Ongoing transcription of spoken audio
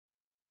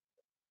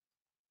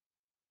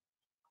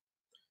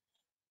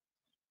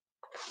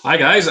Hi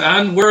guys,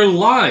 and we're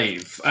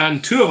live,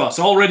 and two of us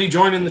already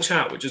joining the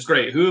chat, which is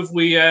great. Who have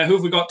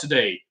we got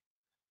today?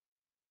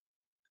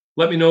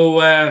 Let me know.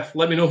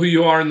 Let me know who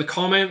you are in the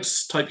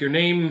comments. Type your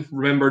name.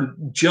 Remember,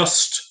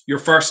 just your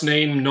first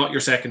name, not your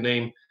second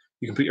name.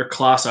 You can put your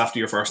class after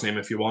your first name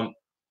if you want.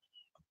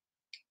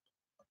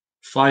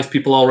 5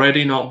 people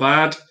already, not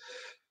bad.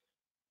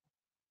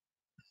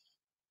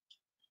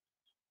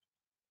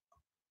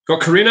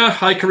 Got Karina.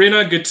 Hi,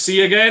 Karina. Good to see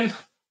you again.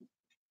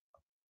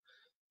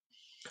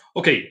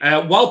 Okay,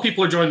 while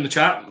people are joining the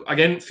chat,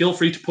 again, feel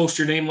free to post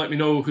your name. Let me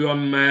know who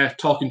I'm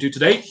talking to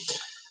today.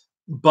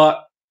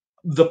 But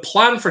the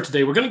plan for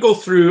today, we're going to go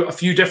through a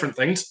few different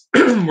things.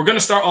 We're going to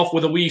start off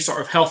with a wee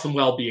sort of health and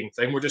well-being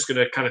thing. We're just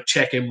going to kind of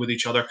check in with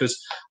each other because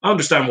I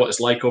understand what it's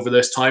like over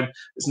this time.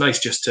 It's nice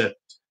just to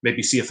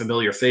maybe see a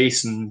familiar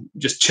face and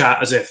just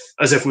chat as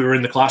if we were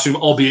in the classroom,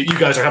 albeit you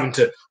guys are having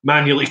to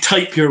manually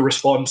type your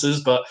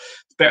responses, but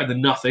it's better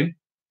than nothing.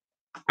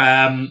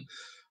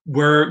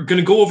 We're going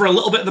to go over a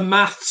little bit of the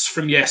maths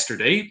from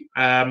yesterday.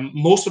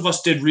 Most of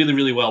us did really,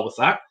 really well with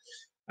that.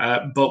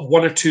 But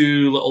one or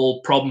two little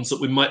problems that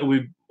we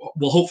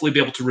will hopefully be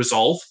able to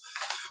resolve.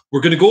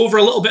 We're going to go over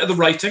a little bit of the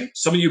writing.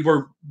 Some of you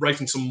were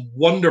writing some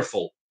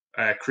wonderful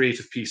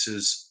creative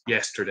pieces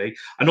yesterday.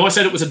 I know I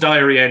said it was a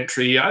diary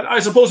entry. I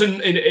suppose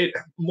in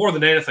more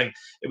than anything,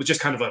 it was just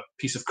kind of a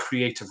piece of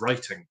creative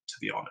writing, to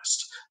be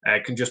honest.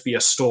 It can just be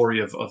a story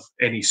of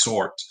any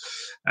sort,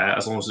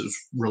 as long as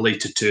it's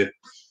related to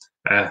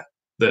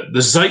the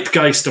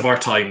zeitgeist of our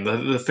time,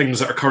 the things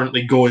that are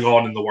currently going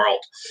on in the world.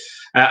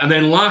 And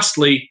then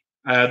lastly,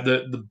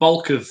 the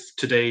bulk of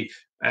today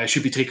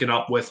should be taken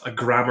up with a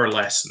grammar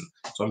lesson.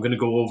 So I'm going to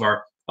go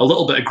over a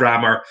little bit of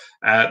grammar.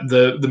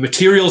 The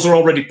materials are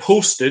already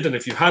posted, and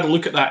if you had a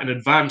look at that in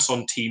advance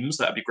on Teams,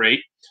 that'd be great.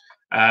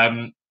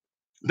 But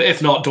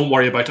if not, don't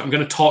worry about it. I'm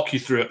going to talk you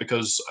through it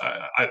because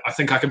I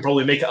think I can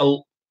probably make it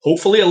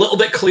hopefully a little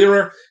bit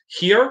clearer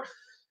here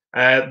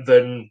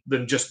than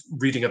just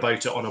reading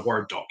about it on a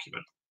Word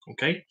document.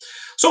 Okay.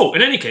 So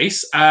in any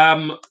case,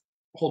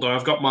 hold on,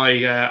 I've got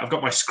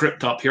my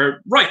script up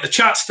here. Right, the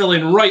chat's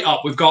filling right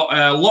up. We've got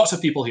lots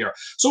of people here.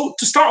 So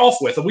to start off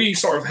with, a wee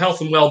sort of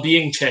health and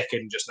well-being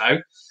check-in just now,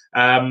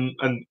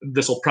 and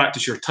this will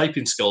practice your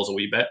typing skills a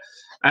wee bit.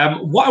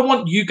 What I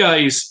want you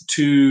guys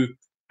to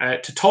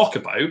talk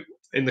about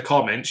in the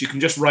comments, you can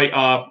just write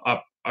a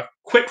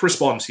quick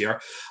response here.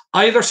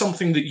 Either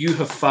something that you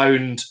have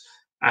found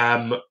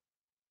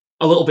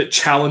a little bit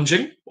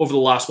challenging over the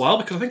last while,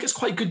 because I think it's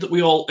quite good that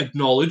we all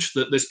acknowledge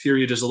that this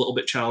period is a little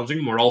bit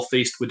challenging. We're all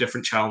faced with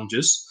different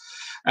challenges.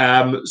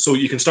 So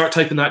you can start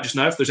typing that just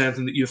now if there's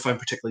anything that you find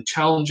particularly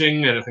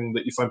challenging, anything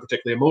that you find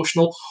particularly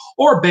emotional,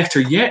 or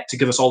better yet, to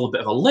give us all a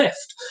bit of a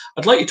lift,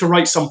 I'd like you to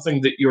write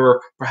something that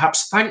you're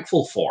perhaps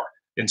thankful for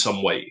in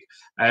some way,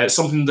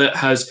 something that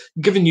has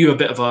given you a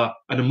bit of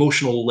an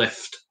emotional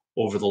lift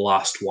over the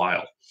last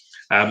while.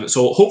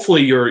 So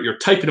hopefully you're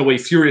typing away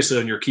furiously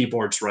on your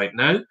keyboards right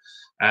now,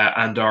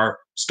 and are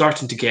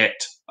starting to get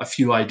a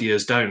few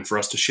ideas down for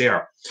us to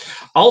share.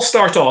 I'll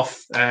start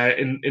off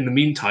in the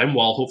meantime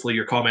while hopefully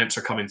your comments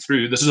are coming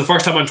through. This is the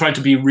first time I'm trying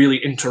to be really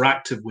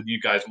interactive with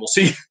you guys, and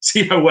we'll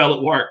see how well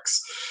it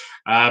works.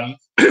 But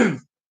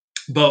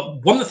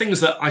one of the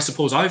things that I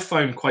suppose I've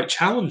found quite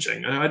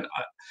challenging, and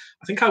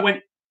I think I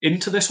went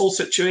into this whole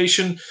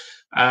situation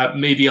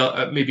maybe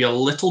a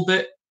little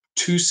bit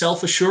too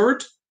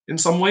self-assured in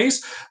some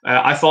ways.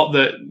 I thought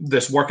that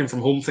this working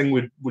from home thing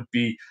would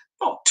be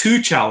not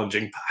too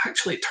challenging, but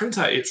actually it turns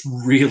out it's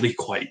really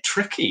quite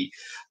tricky.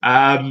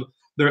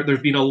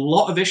 There've been a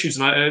lot of issues,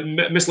 and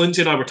Miss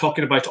Lindsay and I were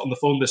talking about it on the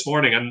phone this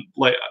morning, and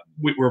like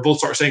we were both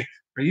sort of saying,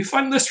 "Are you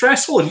finding this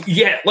stressful?" And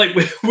yeah, like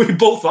we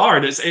both are,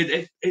 and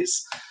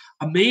it's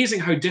amazing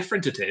how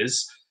different it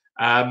is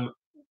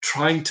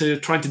trying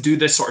to do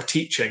this sort of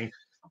teaching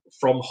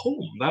from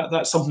home.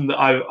 That's something that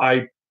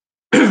I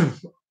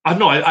I don't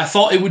know. I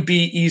thought it would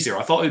be easier.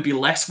 I thought it would be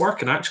less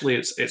work, and actually,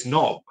 it's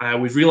not.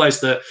 We've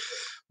realised that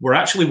we're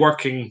actually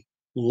working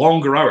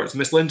longer hours.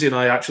 Miss Lindsay and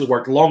I actually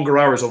worked longer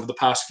hours over the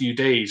past few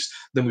days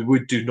than we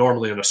would do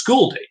normally on a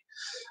school day.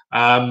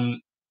 And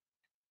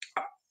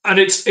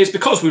it's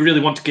because we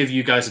really want to give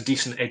you guys a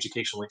decent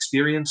educational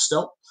experience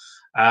still.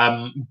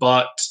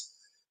 But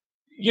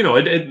you know,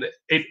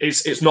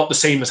 it's not the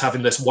same as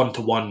having this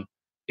one-to-one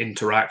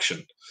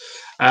interaction.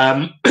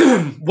 One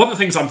of the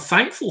things I'm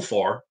thankful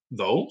for,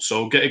 though,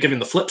 so giving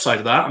the flip side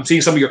of that, I'm seeing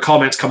some of your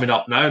comments coming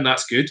up now, and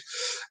that's good.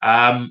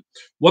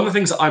 One of the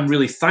things that I'm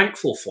really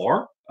thankful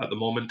for at the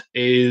moment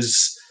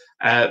is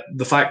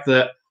the fact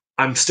that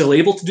I'm still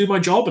able to do my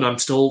job, and I'm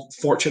still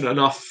fortunate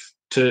enough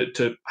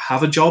to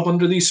have a job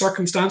under these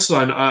circumstances.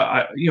 And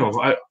I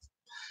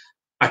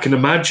can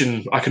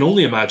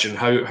only imagine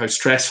how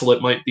stressful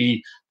it might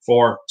be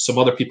for some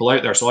other people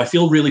out there. So I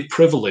feel really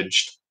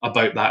privileged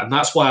about that, and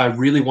that's why I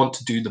really want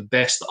to do the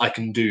best that I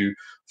can do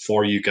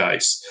for you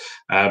guys.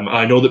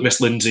 I know that Miss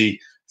Lindsay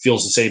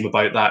feels the same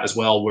about that as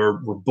well. We're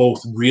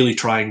both really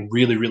trying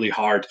really, really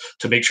hard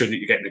to make sure that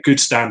you're getting a good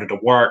standard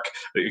of work,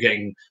 that you're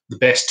getting the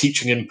best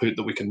teaching input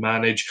that we can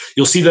manage.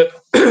 You'll see that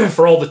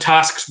for all the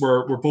tasks,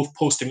 we're both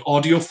posting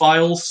audio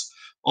files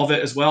of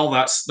it as well.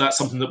 That's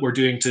something that we're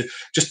doing to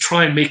just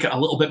try and make it a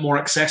little bit more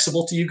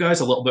accessible to you guys,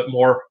 a little bit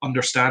more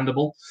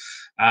understandable.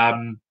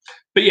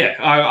 But yeah,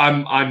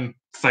 I'm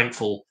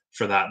thankful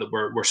for that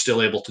we're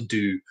still able to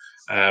do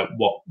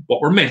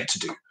what we're meant to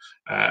do,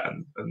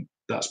 and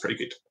that's pretty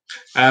good.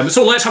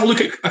 So let's have a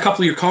look at a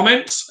couple of your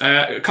comments.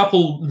 A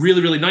couple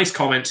really, really nice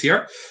comments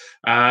here.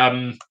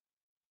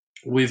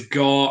 We've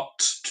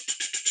got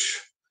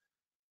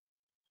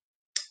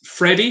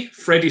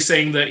Freddie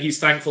saying that he's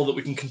thankful that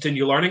we can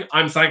continue learning.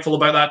 I'm thankful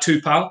about that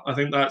too, pal. I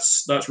think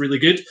that's really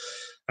good.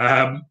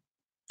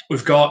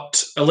 We've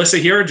got Alyssa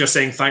here just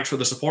saying thanks for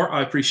the support.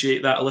 I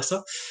appreciate that,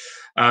 Alyssa.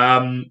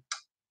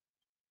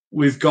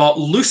 We've got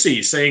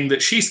Lucy saying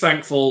that she's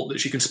thankful that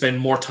she can spend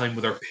more time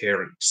with her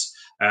parents.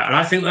 And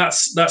I think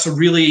that's a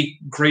really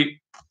great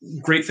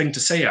thing to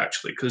say,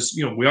 actually, because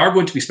we are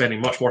going to be spending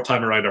much more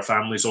time around our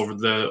families over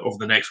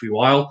the next wee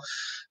while.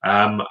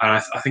 And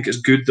I think it's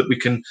good that we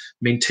can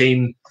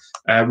maintain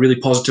really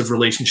positive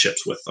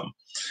relationships with them.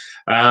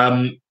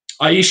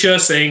 Aisha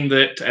saying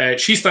that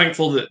she's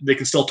thankful that they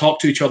can still talk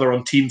to each other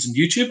on Teams and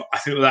YouTube. I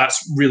think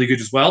that's really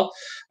good as well.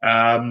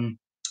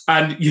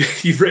 And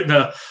you've written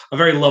a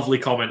very lovely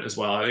comment as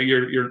well.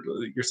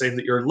 You're saying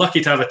that you're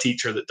lucky to have a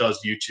teacher that does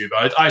YouTube.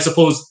 I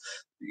suppose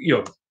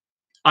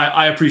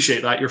I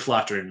appreciate that. You're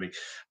flattering me,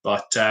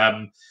 but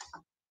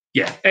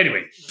yeah.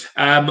 Anyway,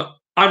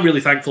 I'm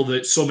really thankful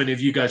that so many of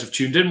you guys have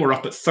tuned in. We're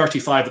up at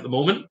 35 at the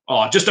moment.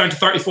 Oh, just down to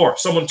 34.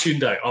 Someone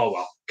tuned out. Oh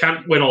well,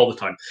 can't win all the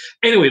time.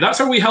 Anyway,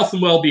 that's our wee health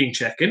and well-being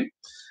check-in.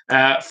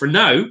 For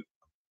now,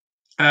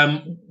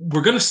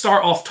 we're going to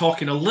start off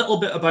talking a little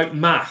bit about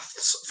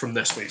maths from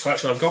this week. So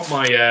actually, I've got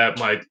my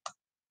my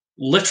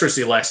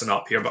literacy lesson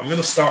up here, but I'm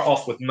going to start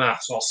off with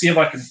maths. So I'll see if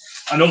I can.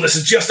 I know this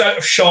is just out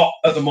of shot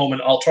at the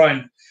moment. I'll try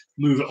and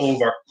move it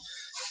over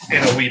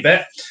in a wee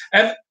bit.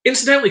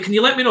 Incidentally, can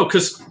you let me know,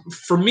 because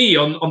for me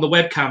on the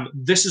webcam,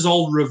 this is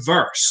all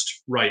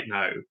reversed right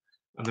now,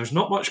 and there's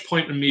not much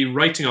point in me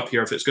writing up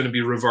here if it's going to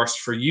be reversed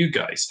for you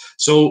guys.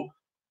 So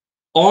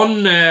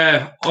on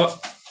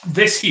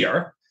this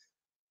here,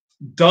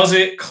 does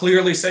it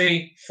clearly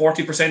say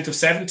 40% of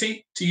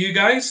 70 to you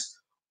guys,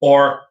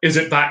 or is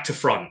it back to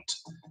front?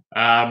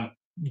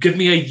 Give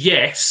me a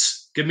yes.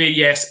 Give me a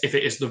yes if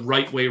it is the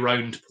right way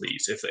round,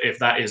 please. If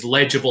that is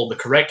legible, the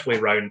correct way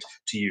round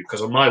to you,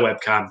 because on my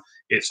webcam,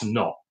 it's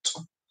not.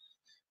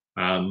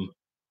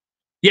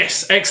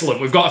 Yes,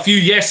 excellent. We've got a few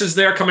yeses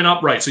there coming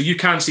up. Right, so you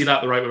can see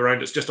that the right way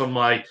around. It's just on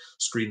my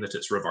screen that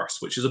it's reversed,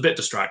 which is a bit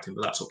distracting,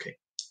 but that's okay.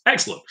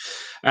 Excellent.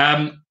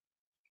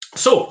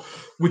 So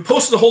we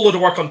posted a whole load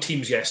of work on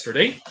Teams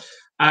yesterday,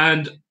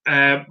 and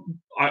I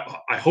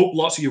hope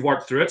lots of you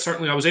worked through it.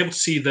 Certainly, I was able to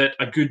see that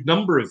a good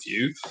number of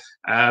you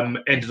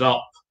ended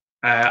up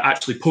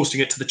actually posting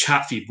it to the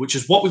chat feed, which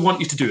is what we want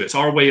you to do. It's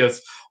our way of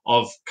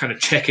kind of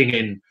checking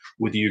in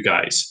with you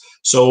guys.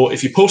 So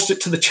if you post it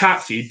to the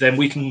chat feed, then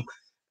we can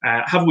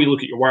have a wee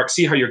look at your work,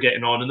 see how you're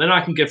getting on, and then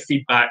I can give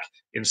feedback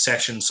in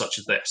sessions such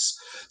as this.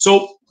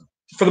 So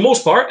for the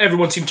most part,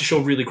 everyone seemed to show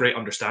really great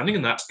understanding,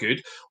 and that's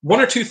good. One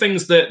or two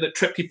things that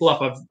trip people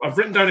up, I've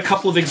written down a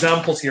couple of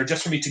examples here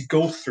just for me to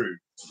go through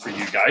for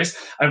you guys,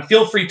 and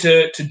feel free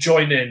to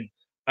join in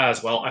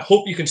as well. I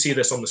hope you can see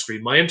this on the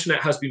screen. My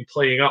internet has been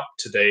playing up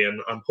today, and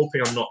I'm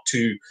hoping I'm not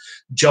too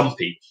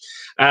jumpy.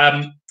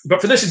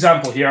 But for this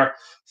example here,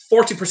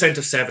 40%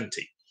 of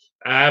 70.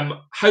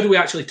 How do we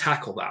actually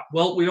tackle that?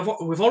 Well,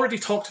 we've already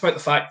talked about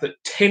the fact that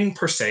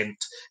 10%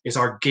 is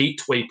our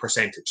gateway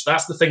percentage.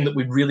 That's the thing that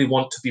we really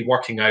want to be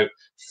working out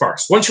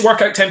first. Once you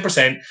work out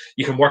 10%,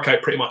 you can work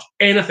out pretty much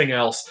anything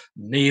else,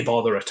 nay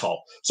bother at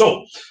all.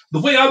 So the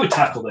way I would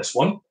tackle this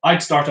one,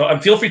 I'd start out,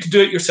 and feel free to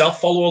do it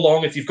yourself, follow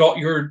along. If you've got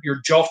your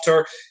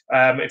jotter,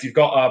 if you've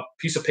got a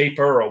piece of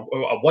paper or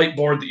a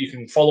whiteboard that you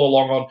can follow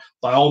along on,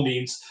 by all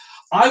means,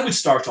 I would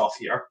start off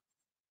here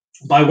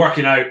by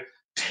working out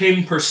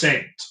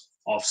 10%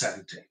 of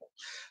 70.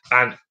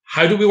 And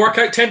how do we work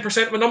out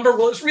 10% of a number?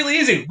 Well, it's really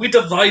easy. We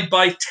divide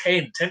by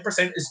 10.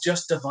 10% is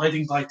just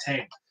dividing by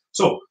 10.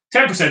 So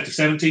 10% of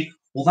 70,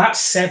 well, that's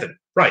 7.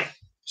 Right.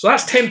 So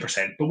that's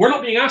 10%. But we're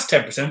not being asked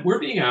 10%. We're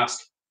being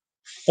asked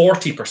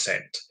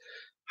 40%.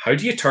 How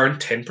do you turn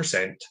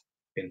 10%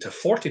 into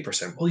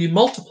 40%? Well, you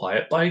multiply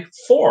it by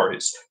 4.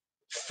 It's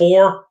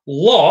 4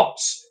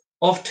 lots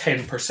of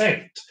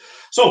 10%.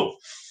 So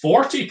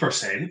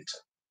 40%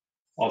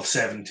 of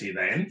 70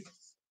 then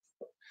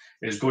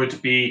is going to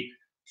be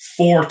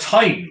 4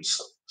 times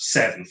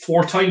 7,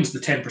 4 times the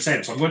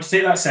 10%. So I'm going to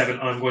take that 7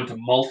 and I'm going to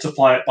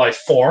multiply it by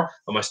 4.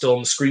 Am I still on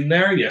the screen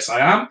there? Yes, I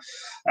am.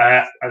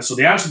 And so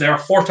the answer there,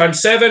 4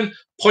 times 7,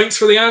 points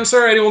for the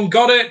answer. Anyone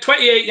got it?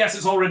 28. Yes,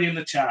 it's already in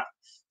the chat.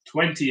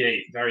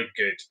 28. Very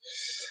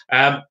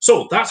good.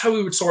 So that's how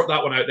we would sort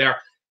that one out there.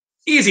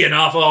 easy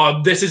enough.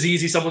 Oh, this is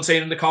easy, someone's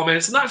saying in the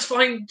comments, and that's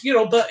fine, you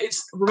know, but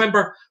it's,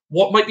 remember,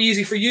 what might be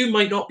easy for you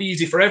might not be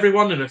easy for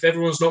everyone, and if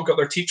everyone's not got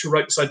their teacher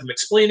right beside them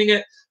explaining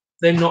it,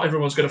 then not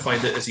everyone's going to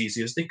find it as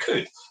easy as they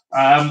could.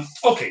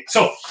 Okay,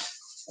 so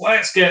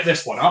let's get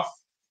this one up.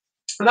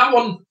 And that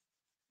one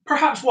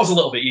perhaps was a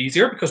little bit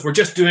easier because we're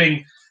just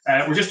doing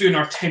our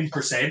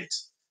 10%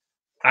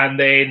 and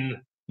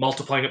then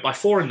multiplying it by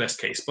 4 in this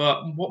case.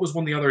 But what was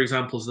one of the other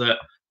examples that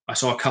I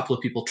saw a couple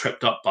of people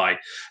tripped up by?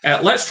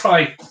 Let's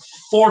try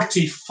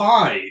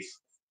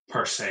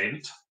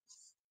 45%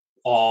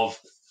 of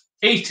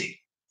 80.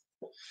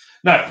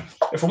 Now,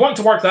 if we want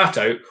to work that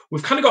out,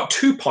 we've kind of got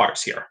two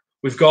parts here.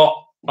 We've got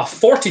a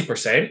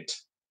 40%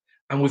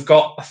 and we've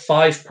got a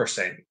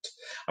 5%.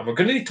 And we're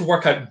going to need to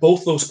work out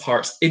both those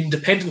parts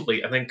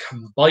independently and then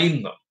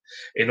combine them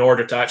in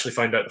order to actually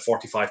find out the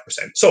 45%.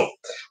 So,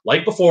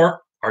 like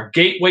before, our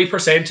gateway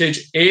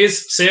percentage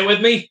is, say it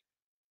with me,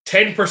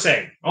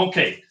 10%.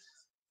 Okay,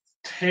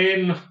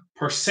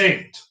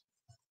 10%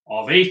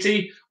 of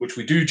 80, which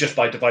we do just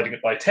by dividing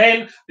it by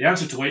 10, the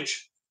answer to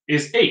which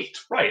is 8.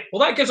 Right,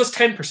 well, that gives us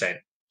 10%.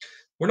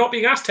 We're not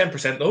being asked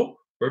 10%, though.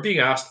 We're being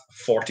asked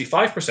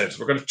 45%. So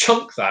we're going to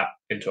chunk that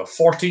into a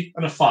 40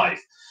 and a 5.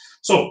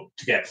 So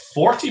to get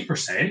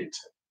 40%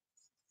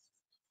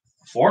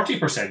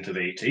 of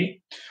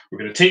 80, we're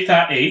going to take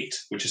that 8,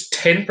 which is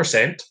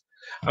 10%,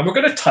 and we're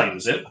going to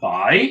times it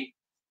by,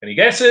 any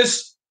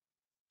guesses?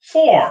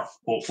 4,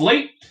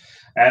 hopefully.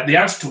 The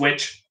answer to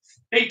which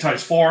 8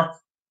 times 4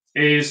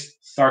 is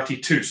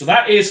 32. So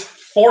that is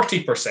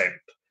 40%.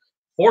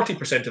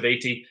 40% of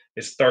 80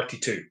 is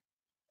 32.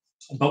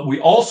 But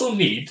we also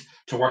need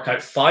to work out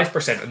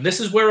 5%. And this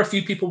is where a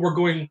few people were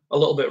going a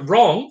little bit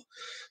wrong.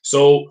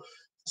 So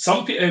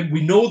some people,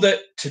 we know that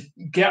to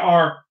get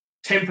our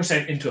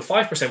 10% into a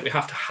 5%, we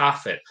have to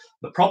half it.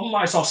 The problem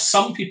I saw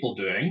some people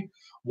doing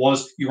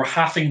was you were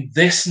halving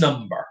this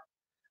number.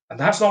 And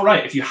that's not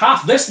right. If you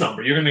half this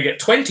number, you're going to get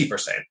 20%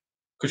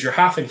 because you're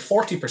halving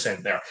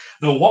 40% there.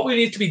 No, what we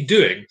need to be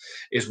doing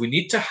is we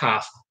need to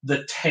half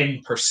the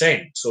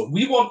 10%. So if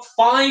we want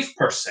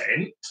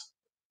 5%,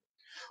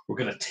 we're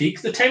going to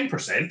take the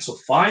 10%, so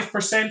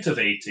 5% of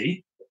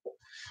 80.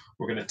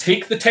 We're going to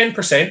take the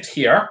 10%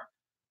 here,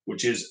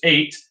 which is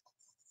 8,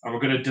 and we're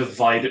going to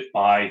divide it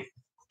by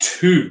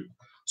 2.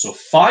 So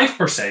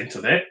 5%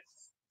 of it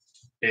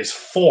is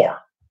 4.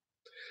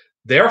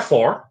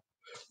 Therefore,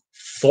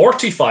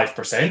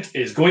 45%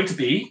 is going to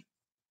be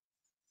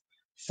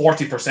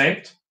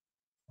 40%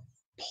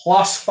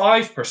 plus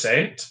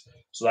 5%.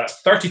 So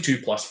that's 32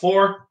 plus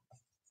 4.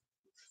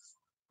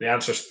 The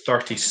answer is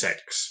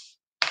 36.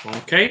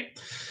 Okay.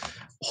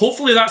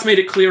 Hopefully that's made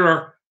it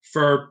clearer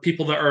for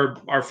people that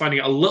are finding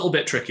it a little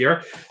bit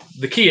trickier.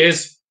 The key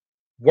is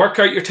work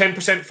out your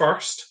 10%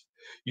 first.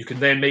 You can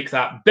then make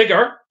that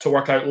bigger to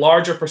work out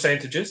larger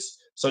percentages,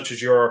 such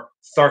as your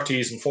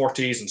 30s and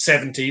 40s and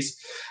 70s.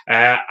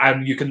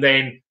 And you can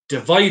then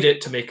divide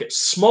it to make it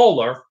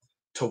smaller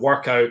to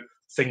work out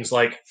things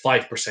like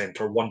 5%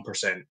 or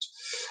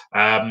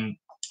 1%.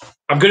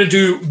 I'm going to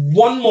do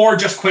one more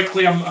just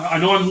quickly. I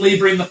know I'm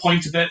labouring the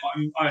point a bit.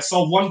 I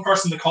saw one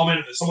person in the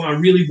comment, someone I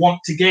really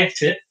want to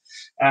get it.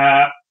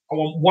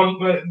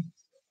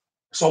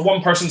 Saw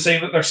one person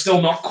saying that they're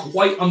still not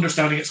quite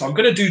understanding it. So I'm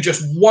going to do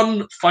just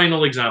one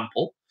final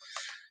example.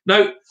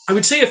 Now, I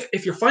would say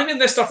if you're finding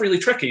this stuff really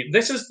tricky,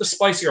 this is the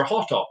spicy or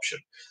hot option.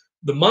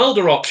 The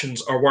milder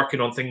options are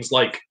working on things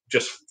like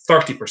just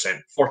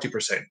 30%,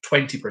 40%,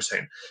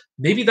 20%.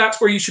 Maybe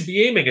that's where you should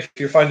be aiming if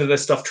you're finding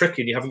this stuff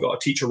tricky and you haven't got a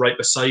teacher right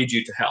beside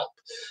you to help.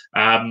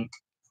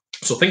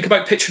 So think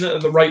about pitching it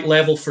at the right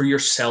level for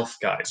yourself,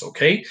 guys,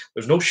 okay?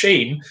 There's no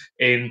shame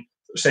in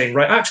saying,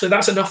 right, actually,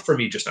 that's enough for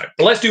me just now.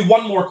 But let's do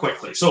one more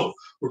quickly. So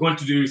we're going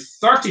to do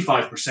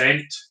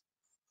 35%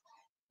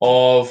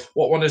 of,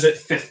 what one is it?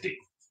 50.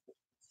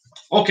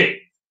 Okay.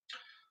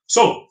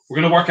 So we're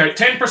going to work out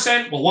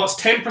 10%. Well, what's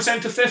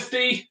 10% of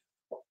 50?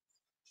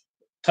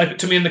 Type it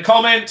to me in the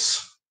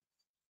comments.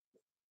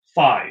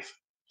 5.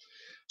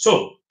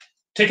 So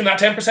taking that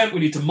 10%, we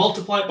need to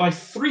multiply it by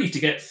 3 to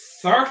get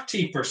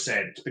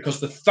 30%, because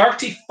the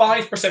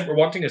 35% we're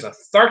wanting is a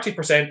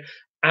 30%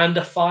 and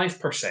a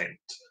 5%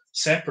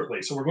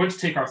 separately. So we're going to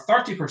take our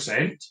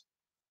 30%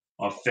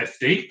 of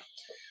 50,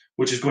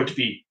 which is going to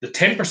be the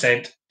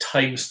 10%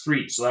 times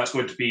 3. So that's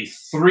going to be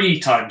 3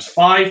 times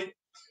 5,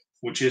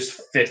 which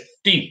is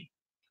 15.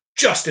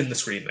 Just in the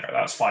screen there,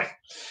 that's fine.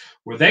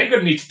 We're then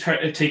going to need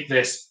to take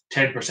this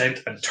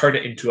 10% and turn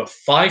it into a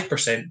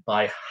 5%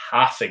 by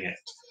halving it.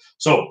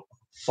 So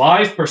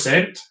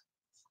 5%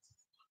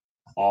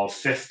 of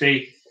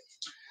 50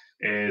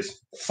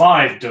 is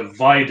 5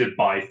 divided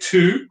by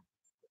 2,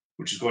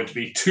 which is going to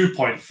be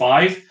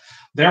 2.5.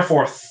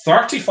 Therefore,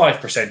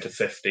 35% of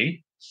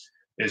 50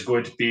 is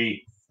going to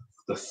be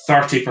the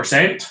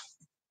 30%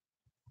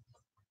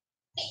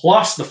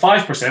 plus the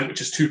 5%,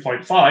 which is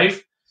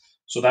 2.5.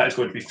 So that is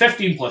going to be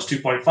 15 plus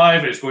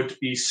 2.5. It's going to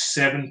be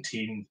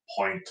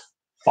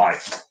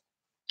 17.5.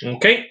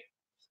 Okay.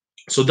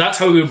 So that's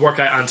how we would work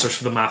out answers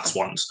for the maths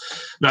ones.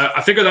 Now,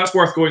 I figure that's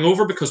worth going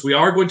over because we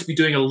are going to be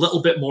doing a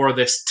little bit more of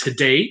this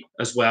today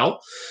as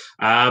well.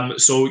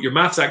 So your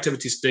maths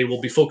activities today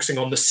will be focusing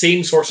on the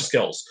same sorts of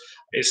skills.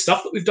 It's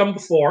stuff that we've done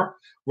before.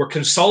 We're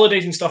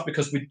consolidating stuff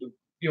because we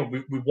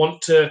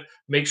want to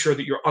make sure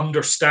that you're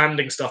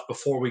understanding stuff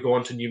before we go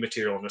on to new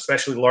material, and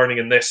especially learning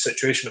in this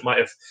situation, it might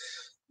have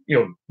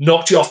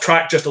knocked you off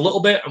track just a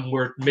little bit, and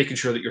we're making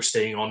sure that you're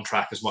staying on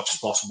track as much as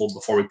possible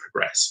before we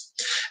progress.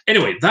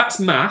 Anyway, that's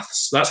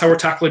maths. That's how we're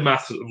tackling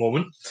maths at the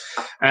moment.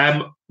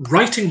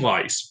 Writing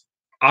wise,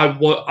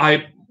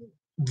 I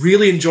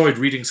really enjoyed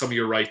reading some of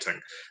your writing.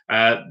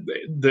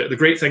 The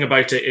great thing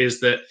about it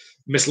is that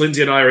Miss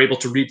Lindsay and I are able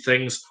to read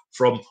things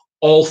from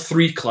all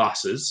 3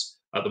 classes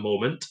at the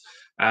moment,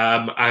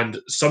 and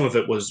some of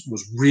it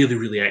was really,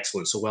 really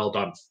excellent. So well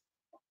done.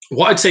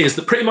 What I'd say is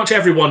that pretty much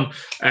everyone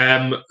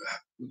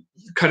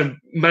kind of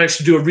managed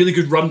to do a really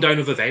good rundown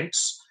of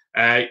events.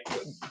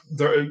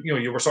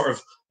 You were sort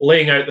of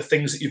laying out the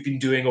things that you've been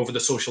doing over the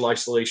social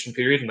isolation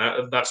period,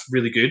 and that's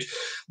really good.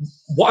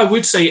 What I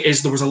would say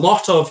is there was a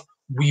lot of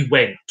we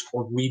went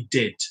or we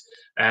did.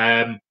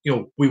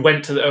 We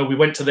went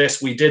to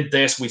this, we did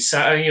this, we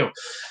sat.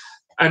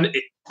 And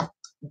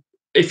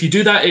if you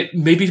do that, it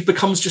maybe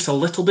becomes just a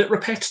little bit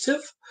repetitive.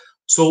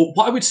 So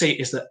what I would say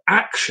is that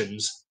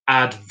actions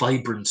add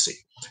vibrancy.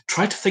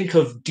 Try to think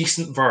of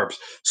decent verbs.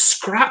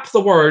 Scrap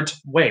the word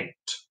went.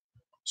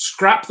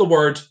 Scrap the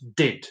word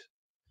did.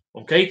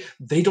 Okay?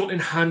 They don't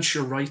enhance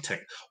your writing.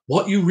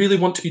 What you really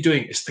want to be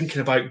doing is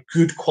thinking about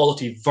good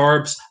quality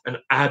verbs and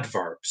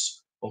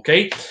adverbs.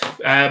 Okay?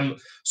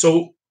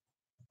 So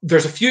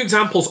there's a few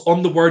examples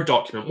on the Word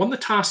document. One of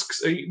the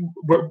tasks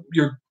where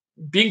you're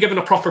being given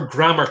a proper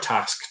grammar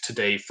task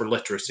today for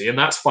literacy, and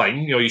that's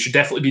fine. You should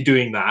definitely be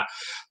doing that.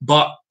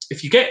 But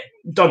if you get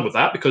done with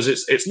that, because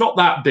it's not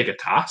that big a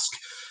task,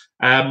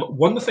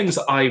 one of the things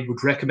that I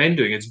would recommend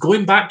doing is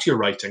going back to your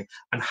writing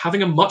and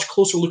having a much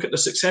closer look at the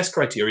success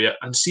criteria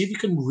and see if you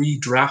can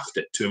redraft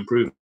it to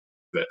improve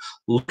it.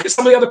 Look at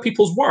some of the other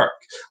people's work.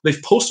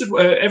 They've posted,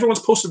 everyone's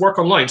posted work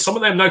online. Some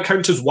of them now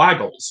count as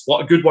waggles,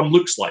 what a good one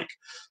looks like.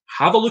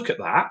 Have a look at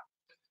that.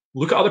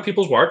 Look at other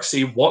people's work,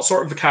 see what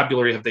sort of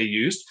vocabulary have they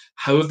used,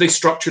 how have they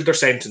structured their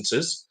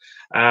sentences,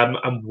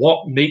 and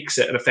what makes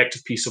it an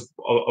effective piece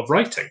of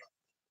writing.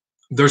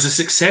 There's a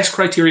success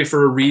criteria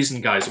for a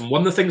reason, guys. And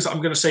one of the things that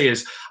I'm going to say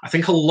is I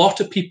think a lot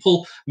of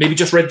people maybe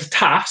just read the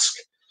task,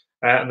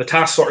 and the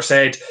task sort of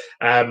said,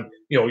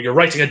 you're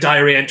writing a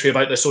diary entry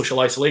about the social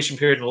isolation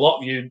period, and a lot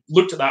of you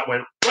looked at that and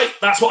went, right,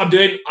 that's what I'm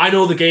doing. I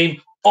know the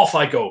game. Off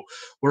I go.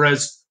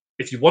 Whereas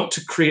if you want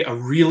to create a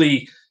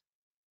really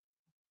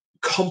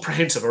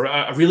comprehensive or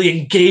a really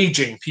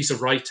engaging piece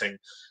of writing,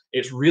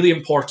 it's really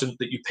important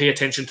that you pay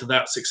attention to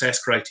that success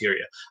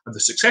criteria. And the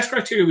success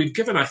criteria we've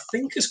given, I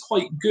think, is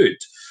quite good.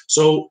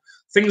 So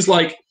things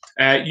like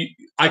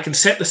I can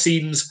set the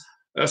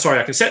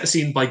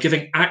scene by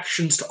giving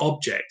actions to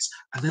objects,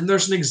 and then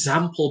there's an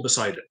example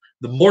beside it.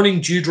 The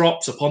morning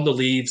dewdrops upon the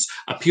leaves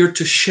appeared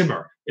to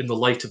shimmer in the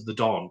light of the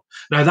dawn.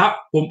 Now that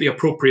won't be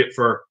appropriate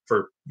for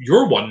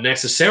your one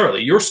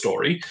necessarily, your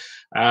story,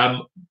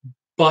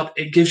 but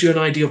it gives you an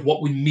idea of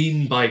what we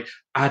mean by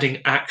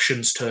adding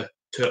actions to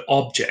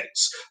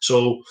objects.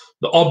 So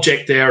the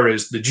object there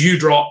is the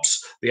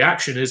dewdrops. The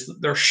action is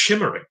that they're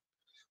shimmering.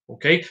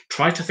 Okay,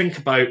 try to think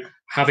about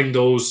having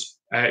those,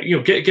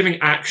 giving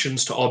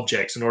actions to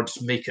objects in order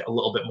to make it a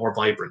little bit more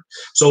vibrant.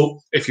 So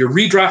if you're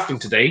redrafting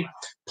today,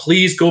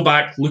 please go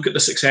back, look at the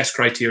success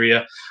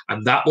criteria,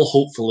 and that will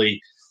hopefully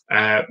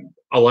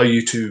allow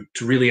you to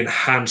really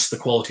enhance the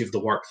quality of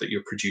the work that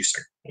you're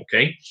producing.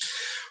 Okay,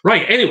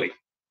 right. Anyway,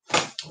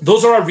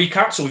 those are our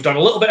recaps. So we've done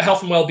a little bit of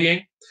health and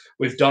well-being.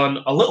 We've done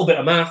a little bit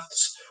of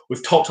maths.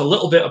 We've talked a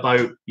little bit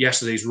about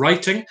yesterday's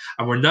writing,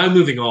 and we're now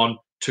moving on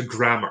to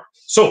grammar.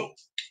 So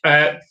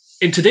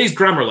in today's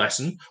grammar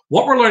lesson,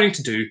 what we're learning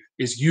to do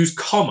is use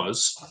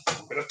commas.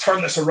 I'm going to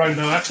turn this around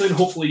now, actually, and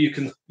hopefully you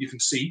can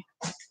see.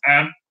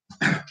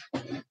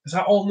 Is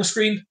that all on the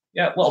screen?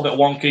 Yeah, a little bit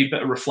wonky,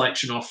 bit of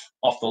reflection off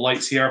the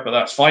lights here, but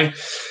that's fine.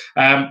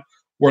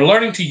 We're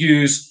learning to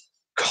use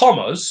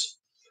commas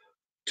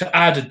to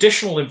add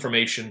additional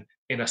information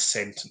in a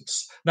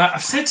sentence. Now,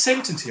 I've said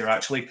sentence here,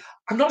 actually.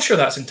 I'm not sure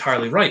that's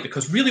entirely right,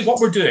 because really what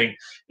we're doing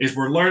is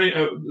we're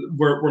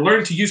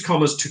learning to use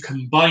commas to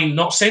combine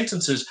not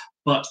sentences,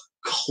 but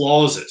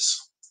clauses.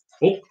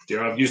 Oh,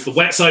 dear, I've used the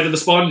wet side of the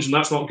sponge, and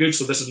that's not good,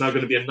 so this is now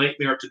going to be a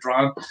nightmare to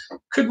dry on.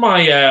 Could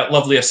my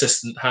lovely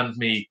assistant hand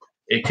me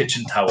a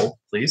kitchen towel,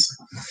 please?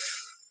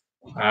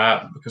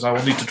 Because I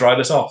will need to dry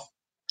this off.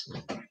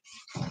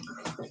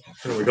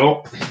 There we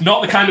go.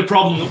 Not the kind of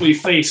problem that we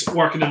face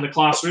working in the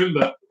classroom,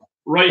 but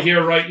right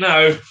here, right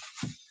now,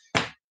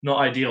 not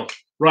ideal.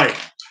 Right.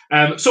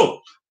 So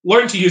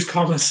learn to use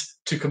commas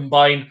to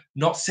combine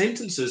not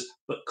sentences,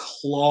 but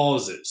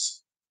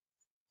clauses.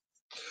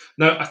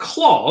 Now, a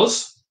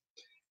clause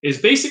is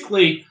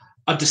basically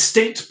a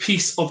distinct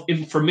piece of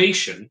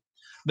information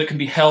that can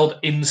be held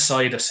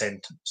inside a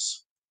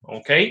sentence.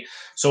 Okay?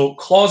 So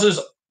clauses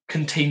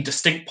contain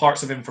distinct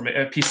parts of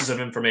pieces of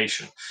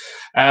information.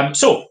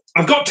 So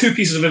I've got two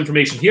pieces of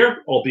information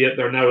here, albeit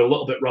they're now a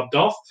little bit rubbed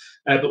off.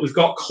 But we've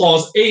got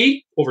clause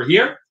A over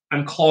here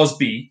and clause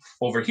B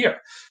over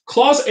here.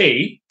 Clause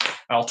A,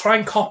 I'll try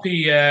and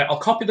copy. I'll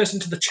copy this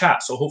into the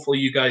chat, so hopefully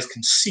you guys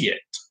can see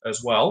it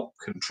as well.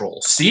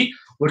 Control C.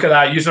 Look at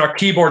that, using our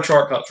keyboard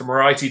shortcuts from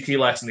our ITT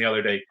lesson the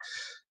other day.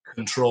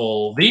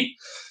 Control V.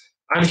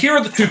 And here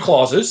are the two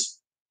clauses.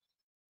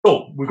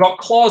 So we've got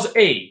clause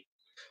A.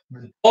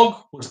 The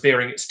dog was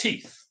baring its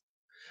teeth.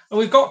 And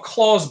we've got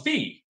clause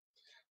B.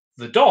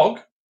 The dog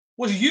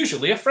was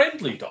usually a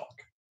friendly dog.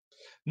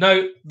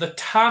 Now, the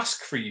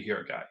task for you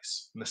here,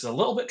 guys, and this is a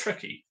little bit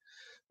tricky,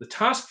 the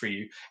task for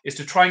you is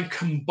to try and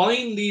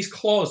combine these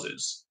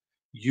clauses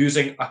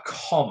using a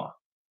comma.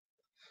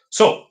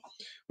 So,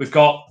 we've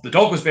got the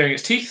dog was baring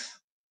its teeth,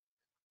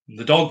 and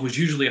the dog was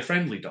usually a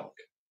friendly dog.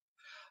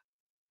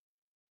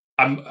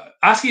 I'm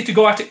asking you to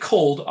go at it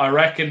cold. I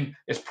reckon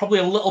it's probably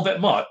a little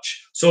bit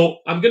much. So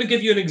I'm going to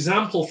give you an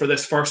example for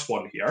this first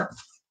one here.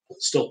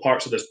 Still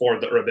parts of this board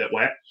that are a bit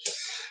wet.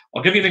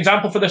 I'll give you an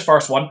example for this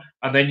first one,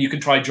 and then you can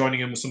try joining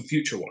in with some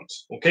future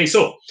ones. Okay,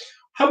 so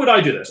how would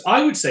I do this?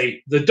 I would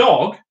say the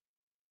dog,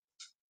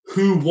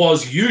 who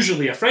was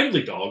usually a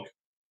friendly dog,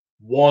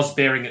 was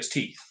baring its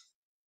teeth.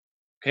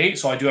 Okay,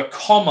 so I do a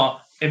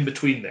comma in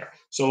between there.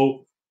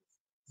 So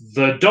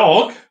the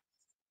dog,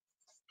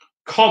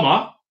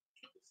 comma,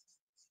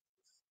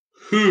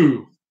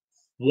 who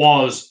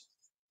was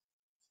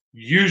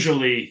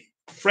usually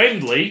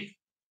friendly,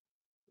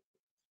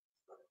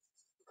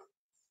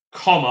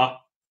 comma,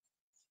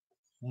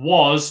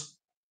 was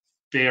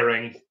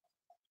baring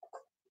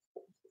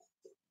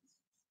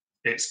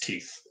its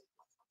teeth.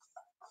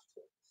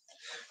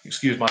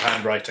 Excuse my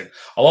handwriting.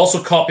 I'll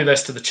also copy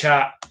this to the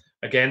chat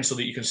again so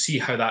that you can see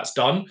how that's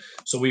done.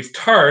 So we've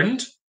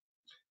turned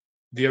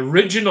the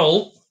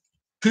original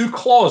two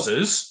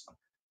clauses,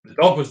 the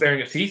dog was baring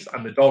its teeth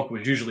and the dog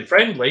was usually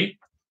friendly,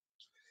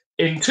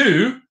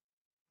 into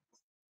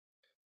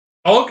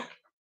dog,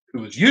 who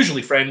was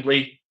usually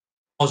friendly,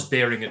 was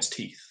baring its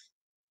teeth.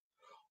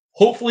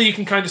 Hopefully you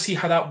can kind of see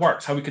how that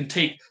works, how we can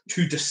take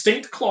two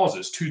distinct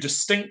clauses, two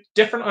distinct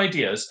different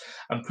ideas,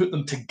 and put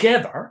them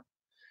together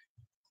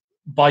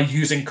by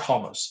using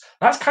commas.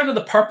 That's kind of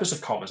the purpose of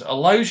commas. It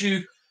allows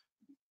you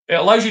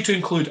to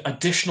include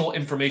additional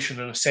information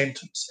in a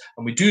sentence,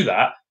 and we do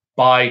that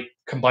by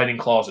combining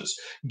clauses.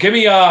 Give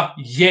me a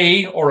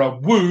yay or a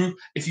woo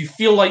if you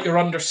feel like you're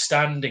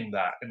understanding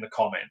that in the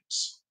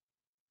comments.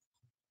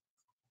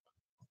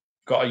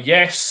 Got a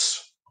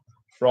yes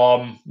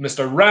from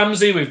Mr.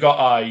 Ramsey. We've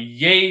got a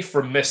yay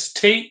from Miss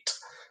Tate.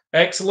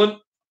 Excellent.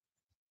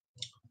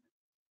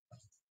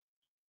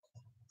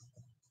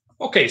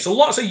 Okay, so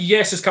lots of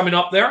yeses coming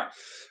up there.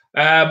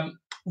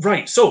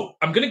 Right, so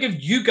I'm going to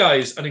give you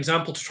guys an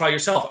example to try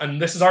yourself,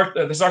 and this is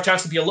our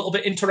chance to be a little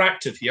bit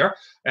interactive here.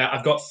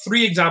 I've got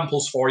 3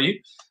 examples for you,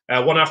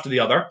 one after the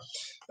other.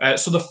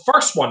 So the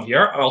first one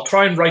here, and I'll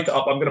try and write it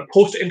up. I'm going to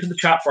post it into the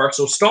chat first,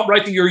 so stop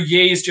writing your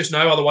yays just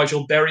now, otherwise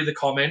you'll bury the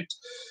comment.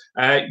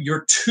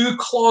 Your two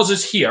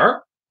clauses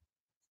here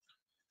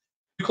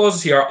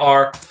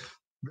are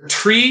the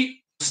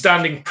tree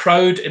standing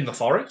proud in the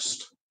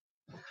forest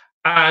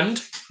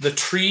and the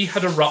tree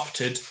had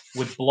erupted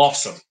with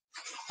blossom.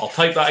 I'll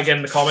type that again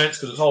in the comments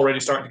because it's already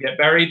starting to get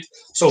buried.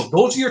 So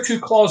those are your two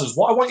clauses.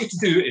 What I want you to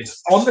do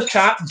is on the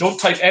chat, don't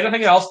type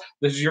anything else.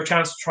 This is your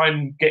chance to try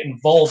and get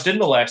involved in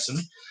the lesson.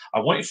 I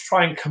want you to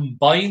try and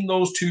combine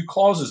those two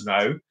clauses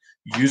now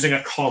using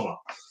a comma.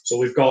 So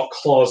we've got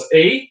clause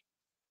A.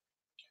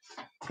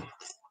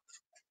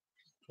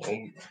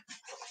 I'm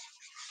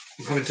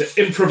having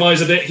to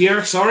improvise a bit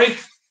here, sorry.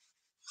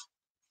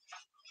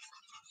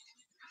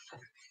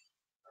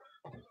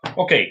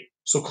 Okay,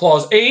 so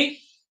clause A.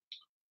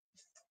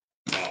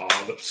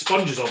 Oh, the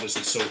sponge is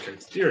obviously soaking,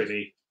 dear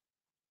me.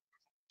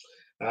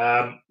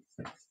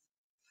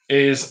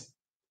 Is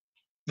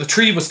the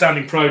tree was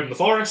standing proud in the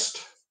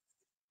forest.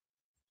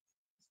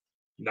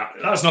 No,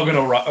 that's not going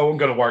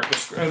to work.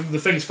 The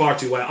thing's far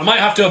too wet. I might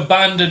have to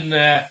abandon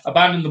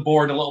the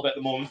board a little bit at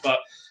the moment, but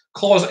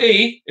clause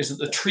A is that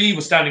the tree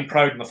was standing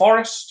proud in the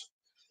forest.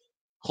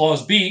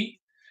 Clause B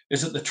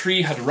is that the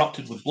tree had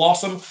erupted with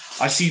blossom.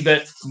 I see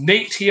that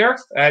Nate here,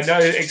 now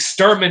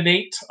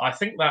exterminate, I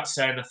think that's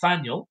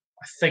Nathaniel,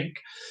 I think.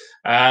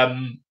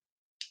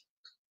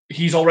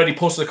 He's already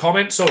posted a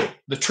comment. So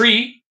the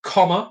tree,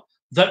 comma,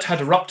 that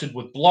had erupted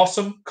with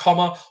blossom,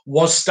 comma,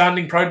 was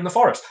standing proud in the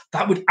forest.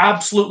 That would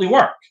absolutely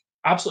work.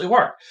 Absolutely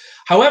work.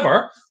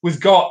 However, we've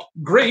got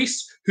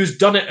Grace, who's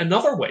done it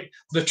another way.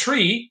 The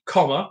tree,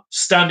 comma,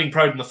 standing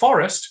proud in the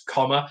forest,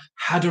 comma,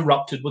 had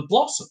erupted with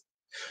blossom.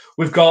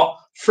 We've got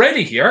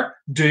Freddie here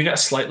doing it a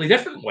slightly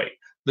different way.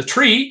 The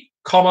tree,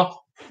 comma,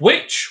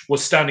 which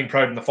was standing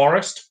proud in the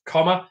forest,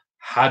 comma,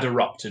 had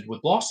erupted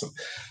with blossom.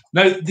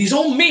 Now, these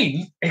all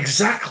mean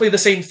exactly the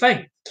same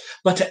thing,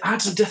 but it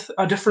adds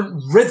a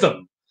different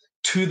rhythm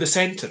to the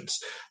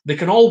sentence. They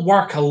can all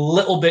work a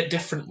little bit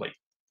differently,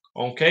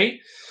 okay?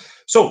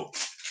 So,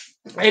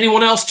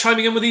 Anyone else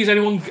chiming in with these?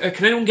 Anyone?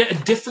 Can anyone get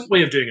a different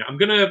way of doing it? I'm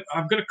gonna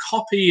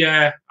copy.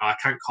 I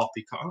can't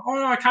copy.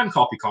 Oh, I can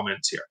copy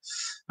comments here.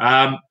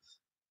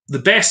 The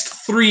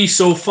best three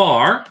so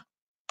far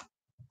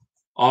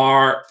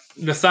are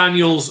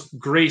Nathaniel's,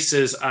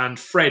 Grace's, and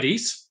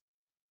Freddie's.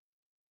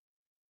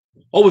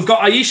 Oh, we've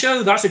got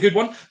Aisha. That's a good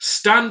one.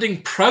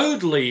 Standing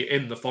proudly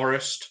in the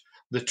forest,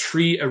 the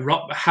tree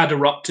had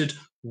erupted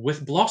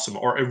with blossom,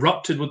 or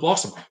erupted with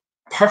blossom.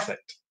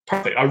 Perfect.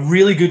 Perfect. A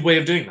really good way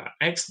of doing that.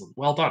 Excellent.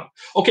 Well done.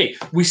 Okay,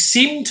 we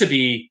seem to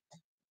be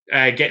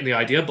getting the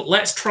idea, but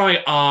let's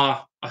try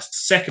a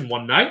second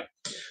one now.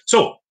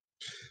 So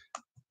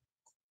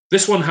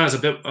this one has a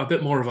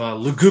bit more of a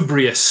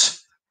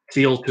lugubrious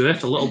feel to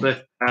it, a little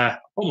bit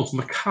almost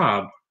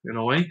macabre in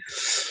a way.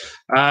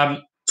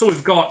 So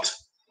we've got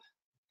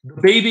the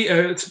baby.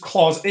 It's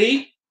clause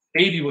A.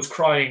 Baby was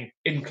crying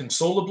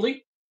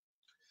inconsolably,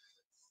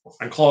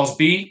 and clause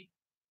B.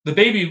 The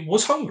baby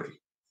was hungry.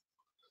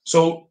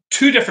 So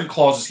two different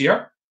clauses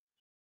here.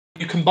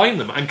 You combine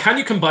them, and can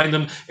you combine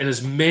them in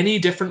as many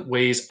different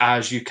ways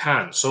as you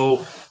can?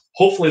 So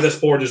hopefully this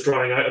board is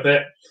drying out a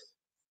bit.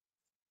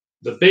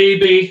 The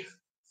baby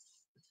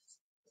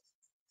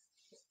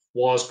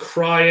was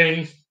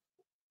crying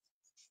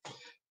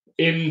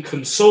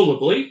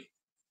inconsolably.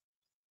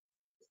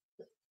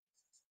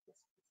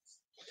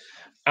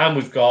 And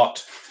we've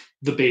got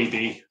the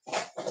baby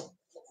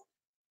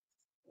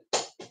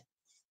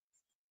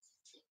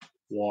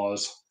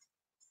was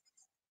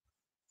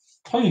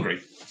hungry.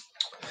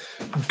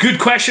 Good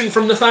question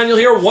from Nathaniel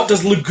here. What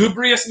does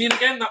lugubrious mean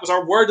again? That was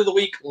our word of the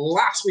week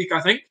last week,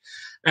 I think.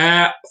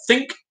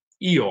 Think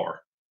Eeyore.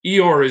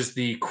 Eeyore is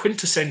the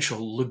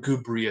quintessential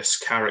lugubrious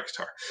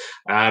character.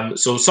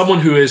 So someone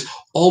who is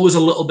always a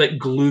little bit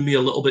gloomy,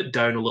 a little bit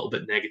down, a little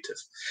bit negative.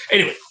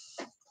 Anyway,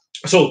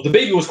 so the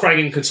baby was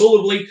crying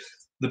inconsolably.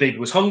 The baby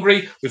was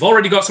hungry. We've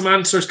already got some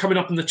answers coming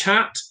up in the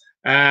chat.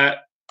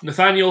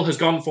 Nathaniel has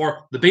gone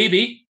for the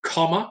baby,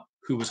 comma,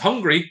 who was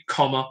hungry,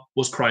 comma,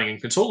 was crying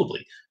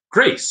inconsolably.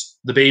 Grace,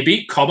 the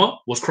baby, comma,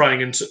 was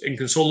crying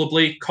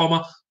inconsolably,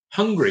 comma,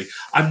 hungry.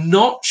 I'm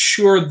not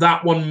sure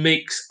that one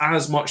makes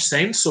as much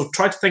sense. So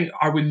try to think,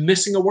 are we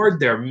missing a word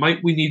there?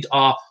 Might we need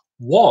a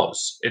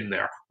was in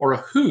there or a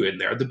who in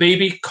there? The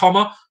baby,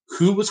 comma,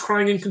 who was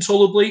crying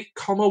inconsolably,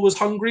 comma, was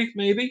hungry,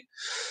 maybe.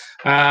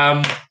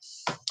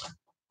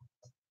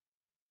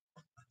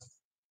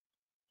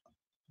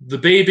 The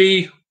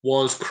baby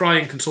was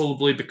crying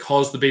consolably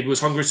because the baby was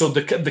hungry. So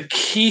the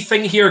key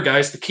thing here,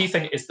 guys, the key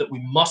thing is that we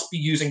must be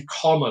using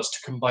commas to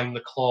combine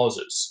the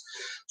clauses.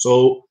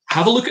 So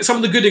have a look at some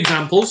of the good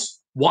examples.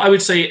 What I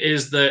would say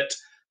is that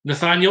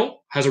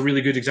Nathaniel has a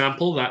really good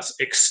example. That's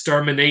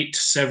exterminate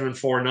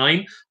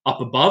 749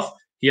 up above.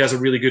 He has a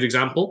really good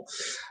example.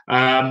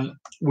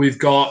 We've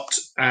got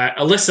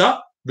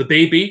Alyssa, the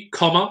baby,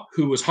 comma,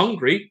 who was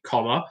hungry,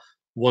 comma,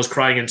 was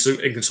crying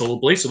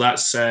inconsolably. So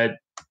that's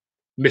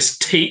Miss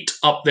Tate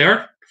up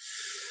there.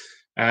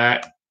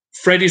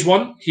 Freddie's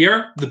one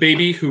here, the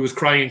baby who was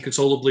crying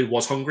inconsolably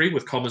was hungry,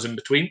 with commas in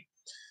between.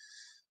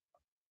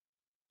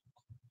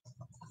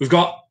 We've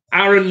got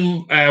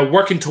Aaron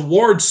working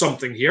towards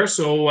something here.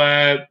 So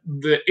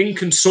the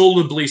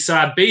inconsolably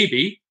sad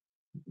baby,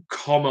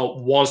 comma,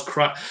 was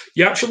crying.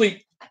 You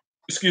actually,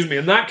 excuse me,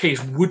 in that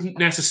case, wouldn't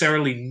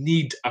necessarily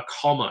need a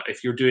comma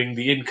if you're doing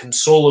the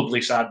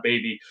inconsolably sad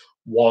baby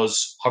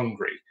was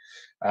hungry.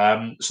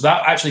 So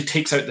that actually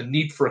takes out the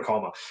need for a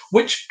comma,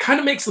 which kind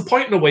of makes the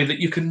point in a way that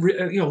you can,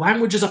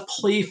 language is a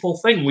playful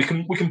thing. We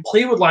can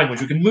play with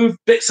language. We can move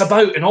bits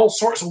about in all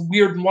sorts of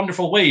weird and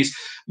wonderful ways,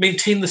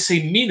 maintain the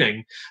same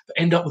meaning,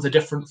 but end up with a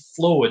different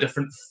flow, a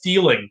different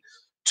feeling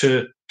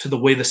to the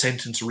way the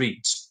sentence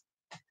reads.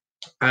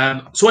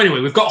 So anyway,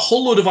 we've got a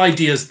whole load of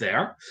ideas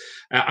there.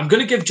 I'm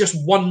going to give just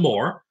one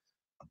more,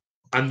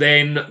 and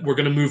then we're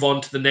going to move on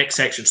to the next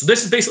section. So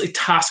this is basically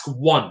task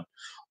one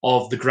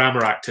of the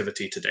grammar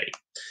activity today.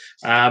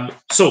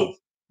 So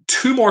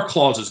two more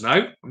clauses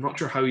now. I'm not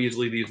sure how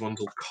easily these ones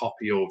will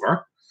copy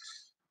over.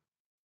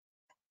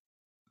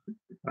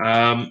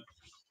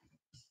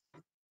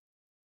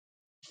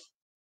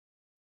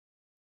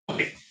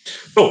 Okay,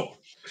 so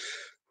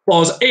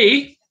clause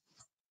A,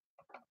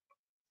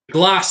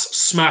 glass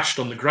smashed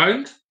on the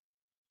ground.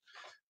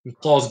 And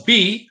clause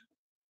B,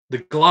 the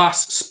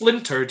glass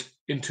splintered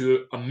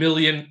into a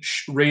million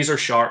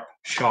razor-sharp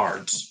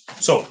shards.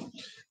 So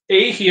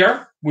A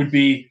here would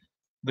be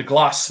the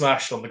glass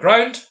smashed on the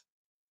ground.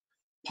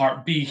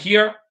 Part B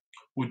here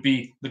would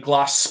be the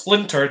glass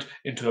splintered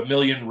into a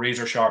million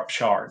razor-sharp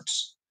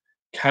shards.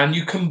 Can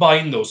you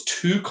combine those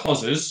two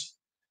clauses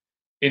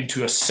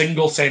into a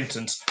single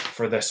sentence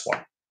for this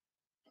one?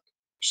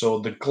 So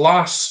the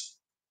glass,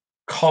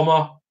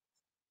 comma,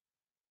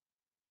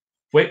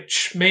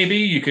 which maybe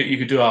you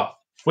could do a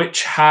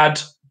which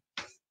had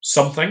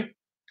something.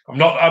 I'm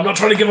not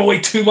trying to give away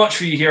too much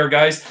for you here,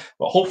 guys,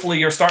 but hopefully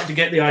you're starting to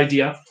get the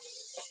idea.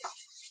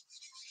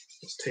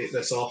 Let's take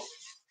this off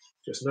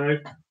just now.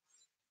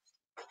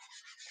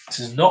 This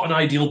is not an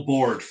ideal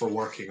board for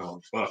working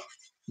on, but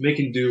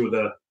making do with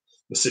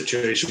the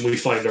situation we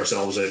find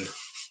ourselves in.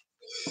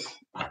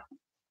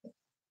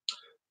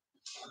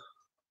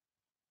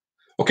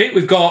 Okay,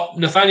 we've got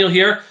Nathaniel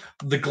here.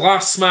 The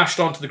glass smashed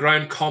onto the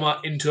ground, comma,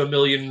 into a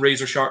million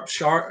razor sharp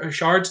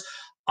shards.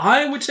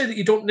 I would say that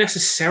you don't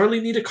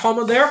necessarily need a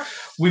comma there.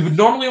 We would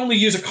normally only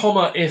use a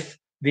comma if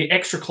the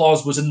extra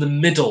clause was in the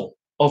middle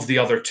of the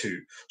other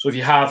two. So if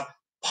you have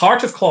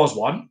part of clause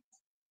 1,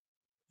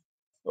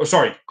 or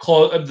sorry,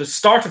 the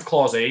start of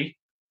clause A,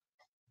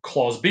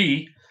 clause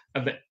B,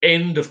 and the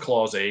end of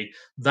clause A,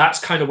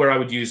 that's kind of where I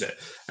would use it.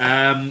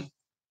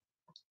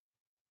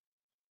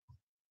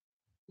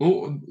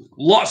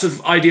 Lots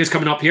of ideas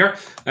coming up here.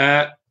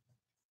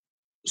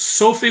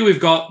 Sophie, we've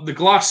got the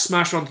glass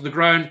smashed onto the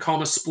ground,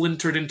 comma,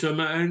 splintered into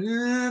a...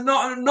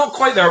 not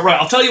quite there. Right,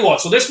 I'll tell you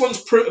what. So this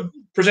one's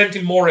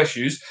presenting more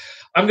issues.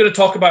 I'm going to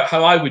talk about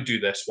how I would do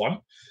this one.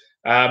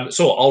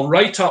 So I'll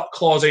write up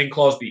clause A and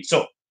clause B.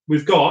 So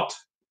we've got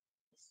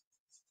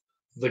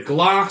the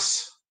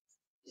glass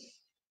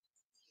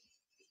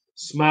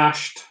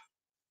smashed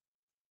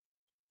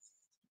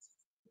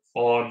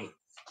on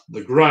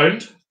the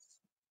ground.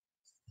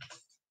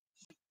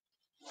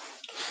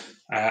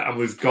 And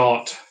we've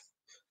got...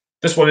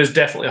 This one is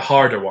definitely a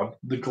harder one.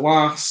 The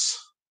glass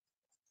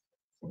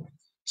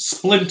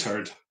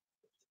splintered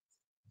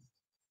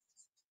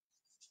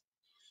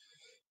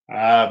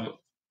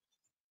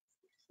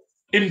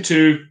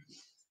into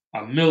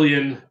a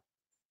million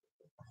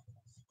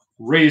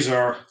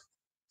razor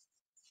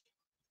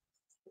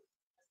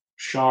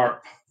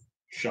sharp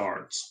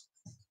shards.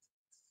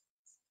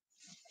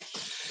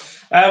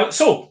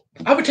 So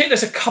I would take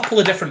this a couple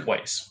of different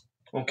ways.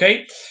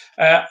 Okay,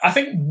 I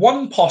think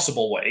one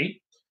possible way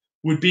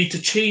would be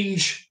to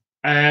change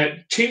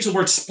the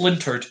word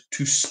splintered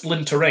to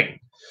splintering.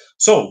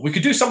 So we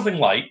could do something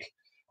like,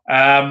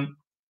 I'll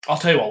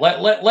tell you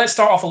what, let's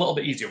start off a little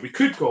bit easier. We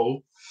could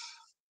go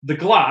the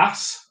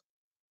glass,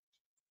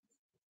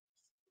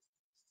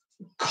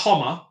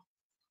 comma,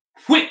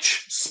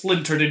 which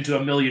splintered into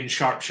a million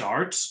sharp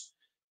shards,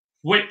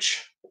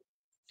 which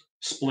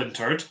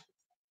splintered,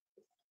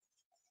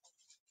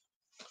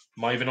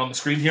 am I even on the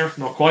screen here?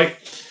 Not quite,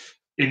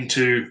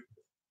 into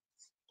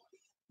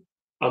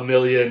a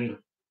million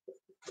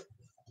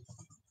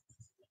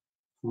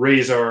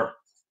razor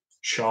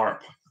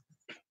sharp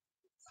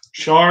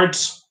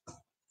shards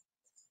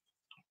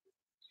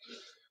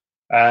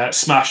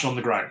smashed on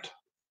the ground.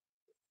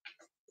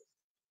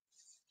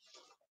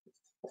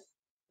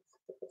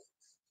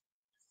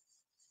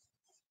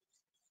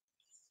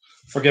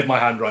 Forgive my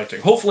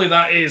handwriting. Hopefully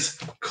that is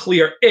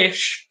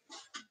clear-ish.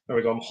 There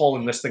we go. I'm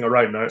hauling this thing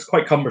around now. It's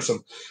quite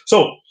cumbersome.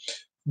 So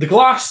the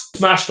glass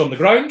smashed on the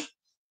ground.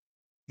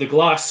 The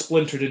glass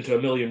splintered into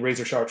a million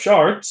razor-sharp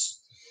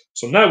shards.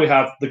 So now we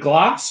have the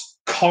glass,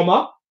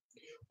 comma,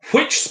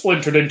 which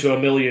splintered into a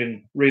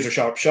million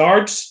razor-sharp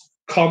shards,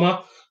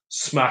 comma,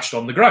 smashed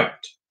on the ground.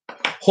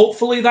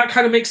 Hopefully that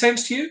kind of makes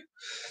sense to you.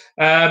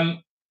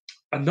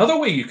 Another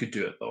way you could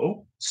do it,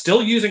 though,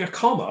 still using a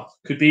comma,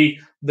 could be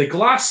the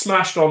glass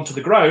smashed onto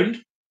the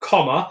ground,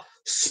 comma,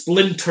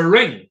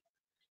 splintering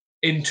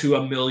into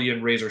a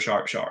million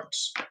razor-sharp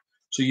shards.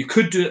 So you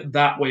could do it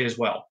that way as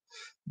well.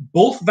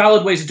 Both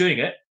valid ways of doing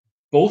it,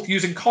 both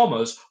using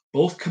commas,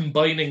 both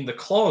combining the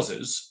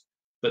clauses,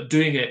 but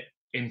doing it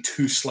in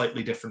two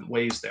slightly different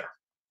ways there.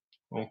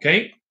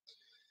 Okay?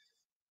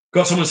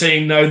 Got someone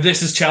saying, now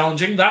this is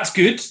challenging. That's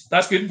good.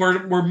 That's good.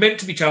 We're meant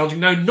to be challenging.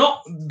 Now,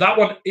 not that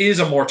one is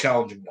a more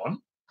challenging one,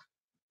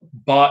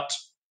 but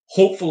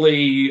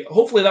hopefully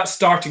that's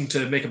starting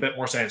to make a bit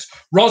more sense.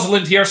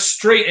 Rosalind here,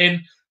 straight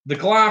in. The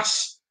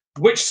glass,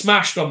 which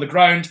smashed on the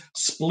ground,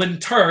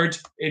 splintered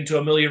into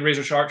a million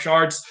razor sharp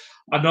shards.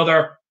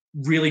 Another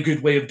really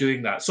good way of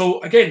doing that.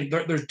 So again,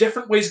 there's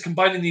different ways of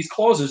combining these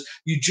clauses.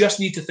 You just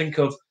need to think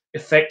of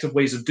effective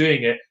ways of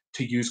doing it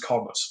to use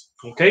commas.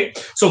 Okay,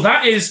 so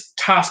that is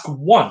task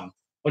 1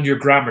 on your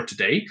grammar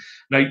today.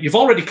 Now, you've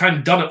already kind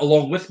of done it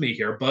along with me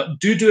here, but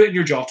do it in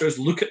your jotters.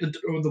 Look at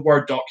the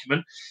Word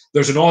document.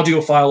 There's an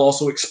audio file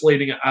also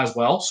explaining it as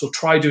well, so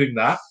try doing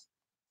that.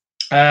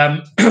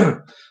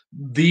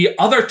 The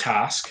other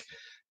task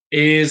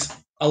is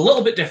a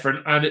little bit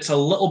different, and it's a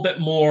little bit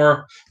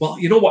more, well,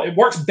 you know what? It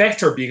works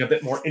better being a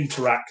bit more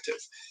interactive.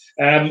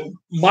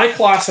 My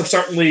class have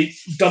certainly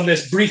done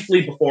this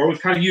briefly before. We've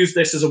kind of used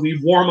this as a wee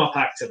warm-up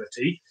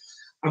activity.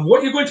 And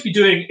what you're going to be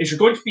doing is you're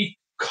going to be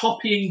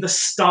copying the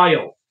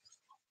style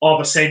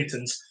of a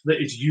sentence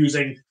that is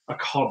using a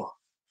comma.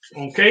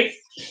 Okay?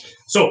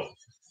 So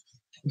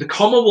the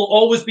comma will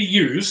always be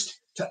used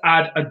to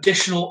add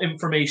additional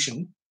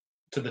information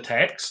to the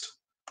text.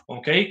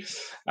 Okay?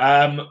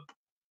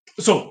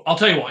 So I'll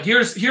tell you what,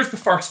 here's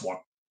the first one.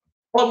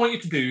 All I want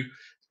you to do,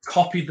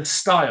 copy the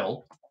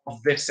style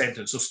of this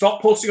sentence. So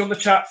stop posting on the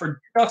chat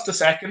for just a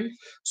second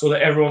so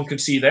that everyone can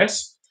see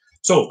this.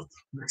 So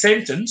the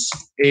sentence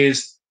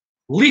is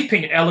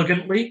leaping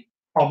elegantly,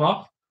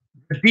 comma,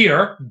 the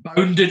deer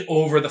bounded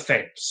over the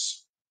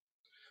fence.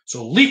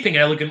 So leaping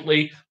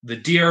elegantly, the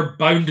deer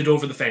bounded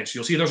over the fence.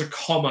 You'll see there's a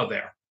comma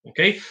there.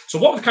 Okay, so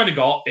what we've kind of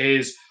got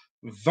is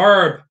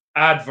verb,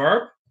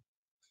 adverb,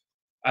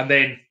 and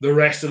then the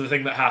rest of the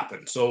thing that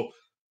happened. So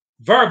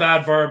verb,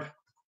 adverb,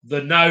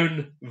 the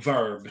noun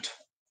verbed.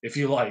 if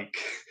you like.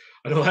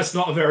 I know that's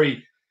not a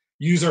very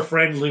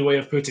user-friendly way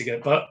of putting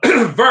it, but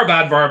verb,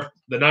 adverb,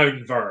 the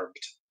noun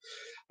verbed.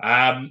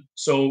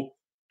 So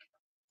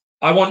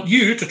I want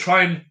you to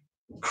try and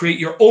create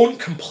your own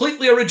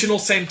completely original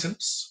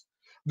sentence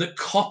that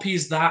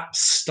copies that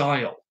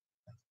style,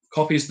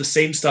 copies the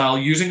same style,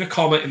 using a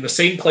comma in the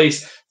same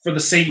place for the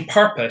same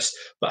purpose,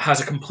 but has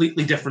a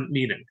completely different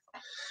meaning.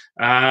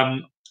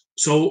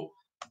 So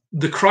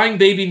the crying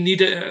baby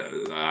needed...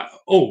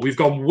 oh, we've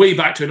gone way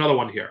back to another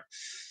one here.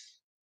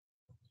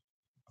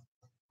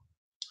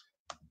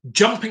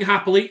 Jumping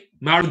happily,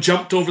 Mara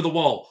jumped over the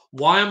wall.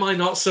 Why am I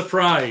not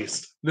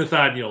surprised,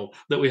 Nathaniel,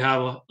 that we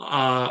have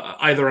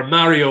either a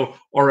Mario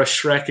or a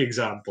Shrek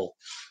example?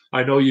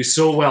 I know you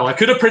so well. I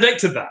could have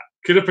predicted that.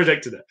 Could have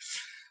predicted it.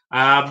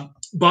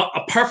 But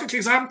a perfect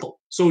example.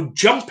 So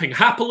jumping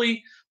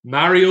happily,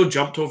 Mario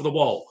jumped over the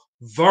wall.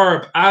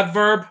 Verb,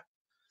 adverb,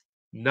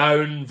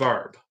 noun,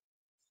 verb.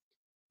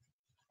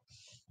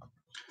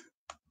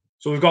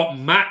 So we've got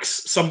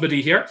Max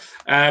somebody here.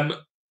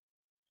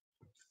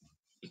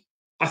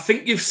 I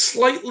think you've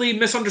slightly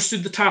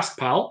misunderstood the task,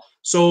 pal.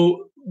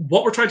 So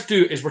what we're trying to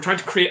do is we're trying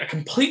to create a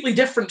completely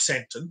different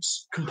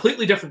sentence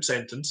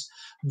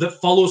that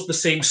follows the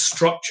same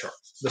structure,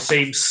 the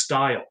same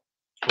style.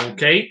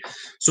 Okay?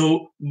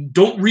 So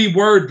don't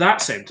reword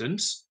that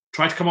sentence.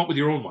 Try to come up with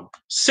your own one.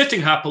 Sitting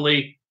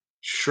happily,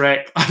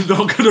 Shrek. I'm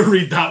not going to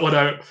read that one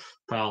out,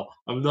 pal.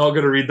 I'm not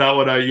going to read that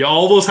one out. You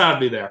almost had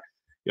me there.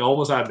 You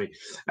almost had me.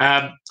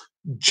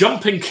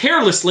 Jumping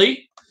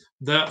carelessly.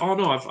 Oh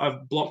no,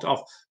 I've blocked it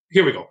off.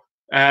 Here we go.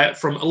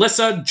 From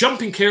Alyssa,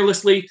 jumping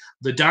carelessly,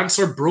 the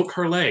dancer broke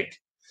her leg.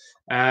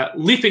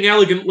 Leaping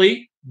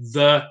elegantly,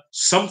 the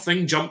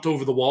something jumped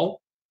over the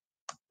wall.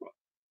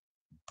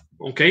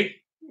 Okay.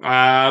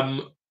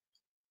 Let's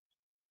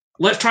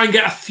try and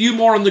get a few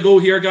more on the go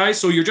here, guys.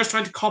 So you're just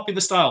trying to copy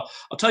the style.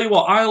 I'll tell you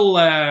what.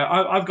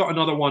 I've got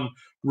another one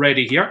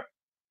ready here.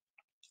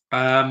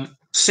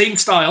 Same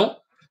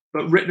style,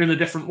 but written in a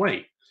different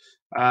way.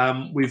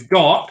 We've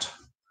got...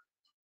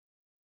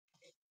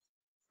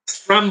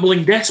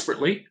 Scrambling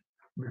desperately,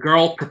 the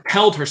girl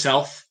propelled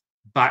herself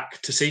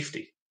back to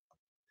safety.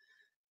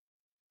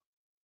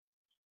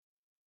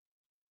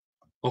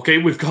 Okay,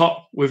 we've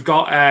got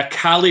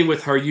Callie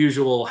with her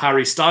usual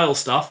Harry Styles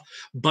stuff,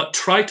 but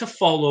try to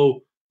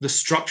follow the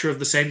structure of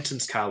the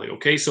sentence, Callie.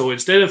 Okay, so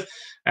instead of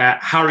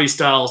Harry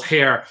Styles'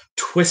 hair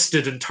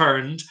twisted and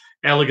turned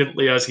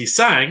elegantly as he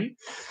sang,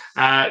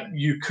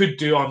 you could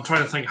do... I'm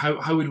trying to think,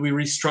 how would we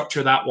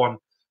restructure that one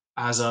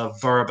as a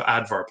verb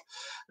adverb?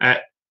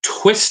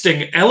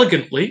 Twisting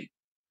elegantly,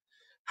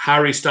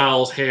 Harry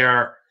Styles'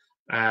 hair...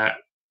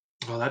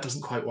 well, that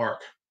doesn't quite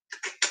work.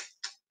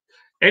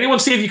 Anyone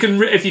see if you can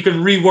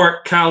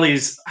rework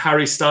Callie's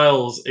Harry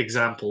Styles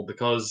example,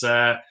 because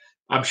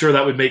I'm sure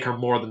that would make her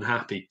more than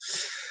happy.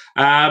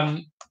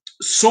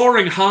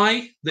 Soaring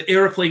high, the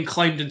aeroplane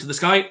climbed into the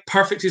sky.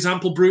 Perfect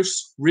example,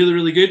 Bruce. Really,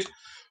 really good.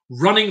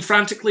 Running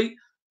frantically,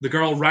 the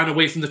girl ran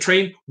away from the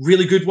train.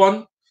 Really good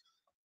one.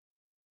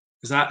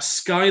 Is that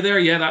Sky there?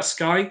 Yeah, that's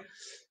Sky.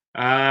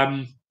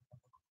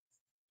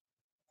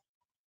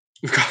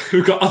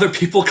 We've got other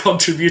people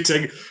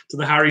contributing to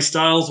the Harry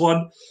Styles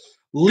one.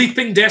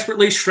 Leaping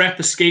desperately, Shrek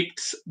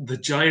escaped the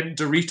giant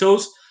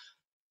Doritos.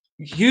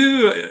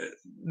 You,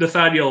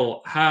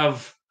 Nathaniel,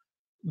 have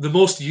the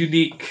most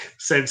unique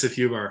sense of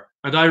humor,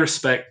 and I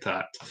respect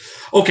that.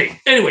 Okay,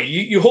 anyway,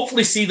 you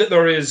hopefully see that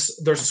there's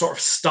a sort of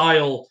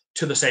style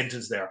to the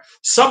sentence there.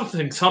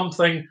 Something,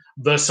 something,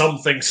 the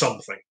something,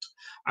 something.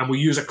 And we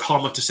use a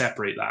comma to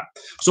separate that.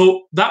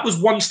 So that was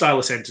one style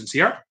of sentence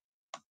here.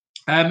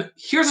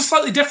 Here's a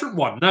slightly different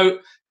one. Now,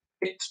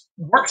 it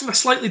works in a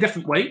slightly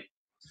different way.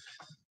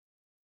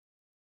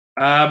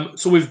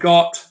 So we've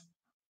got...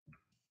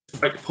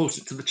 I'd like to post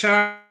it to the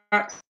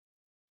chat.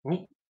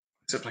 Oh,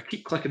 except I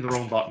keep clicking the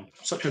wrong button.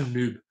 Such a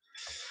noob.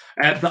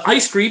 The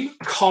ice cream,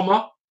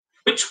 comma,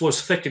 which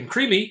was thick and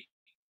creamy,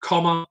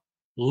 comma,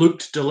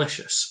 looked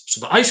delicious. So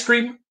the ice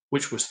cream,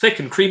 which was thick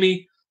and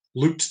creamy,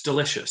 looked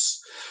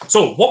delicious.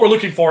 So what we're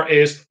looking for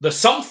is the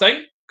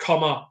something,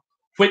 comma,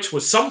 which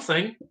was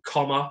something,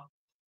 comma,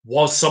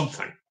 was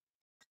something.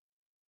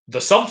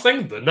 The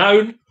something, the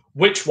noun,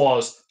 which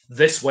was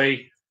this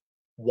way,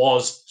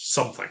 was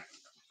something.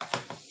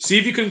 See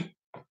if you can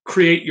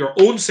create your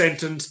own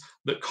sentence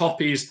that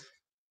copies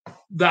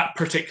that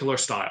particular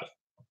style.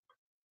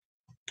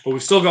 Well,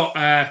 we've still got...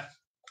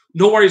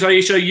 no worries,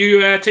 Aisha.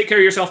 You take care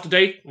of yourself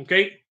today,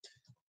 okay?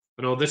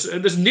 I know this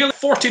is nearly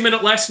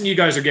 40-minute lesson you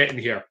guys are getting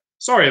here.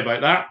 Sorry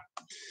about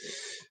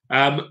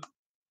that.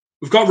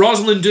 We've got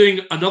Rosalind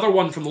doing another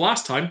one from the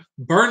last time.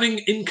 Burning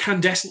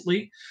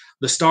incandescently,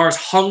 the stars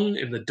hung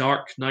in the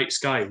dark night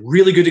sky.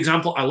 Really good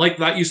example. I like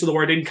that use of the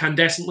word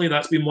incandescently.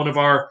 That's been one of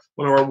our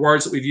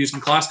words that we've used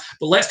in class.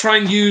 But let's try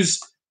and use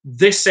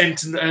this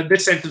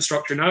sentence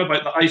structure now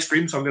about the ice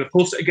cream. So I'm going to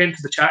post it again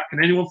to the chat.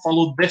 Can anyone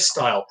follow this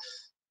style?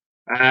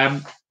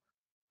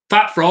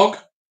 Fat frog,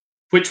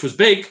 which was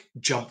big,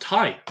 jumped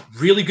high.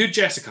 Really good,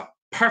 Jessica.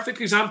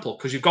 Perfect example,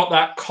 because you've got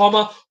that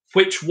comma,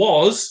 which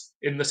was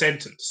in the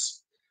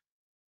sentence.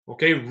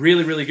 Okay,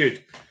 really, really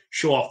good.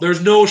 Show off.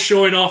 There's no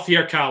showing off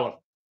here, Callum.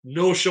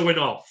 No showing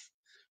off.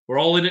 We're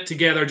all in it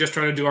together, just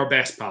trying to do our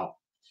best, pal.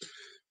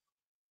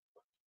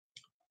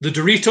 The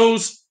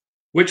Doritos,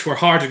 which were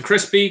hard and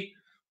crispy,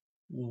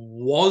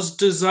 was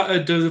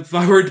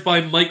devoured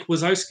by Mike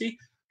Wazowski.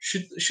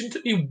 Shouldn't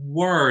it be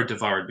were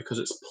devoured because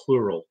it's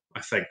plural,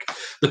 I think.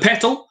 The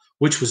petal,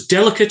 which was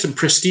delicate and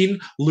pristine,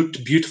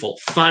 looked beautiful.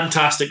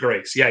 Fantastic,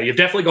 Grace. Yeah, you've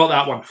definitely got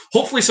that one.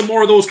 Hopefully some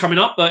more of those coming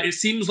up, but it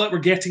seems like we're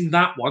getting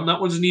that one. That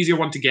one's an easier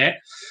one to get.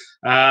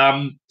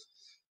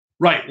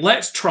 Right,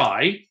 let's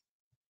try.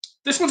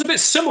 This one's a bit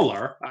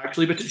similar,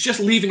 actually, but it's just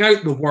leaving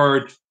out the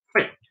word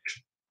French.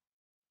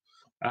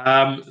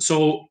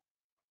 So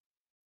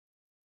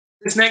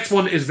this next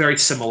one is very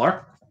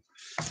similar.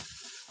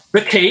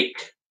 The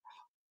cake,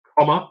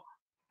 comma,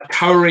 a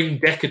towering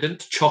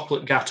decadent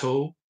chocolate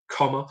gâteau,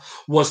 comma,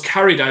 was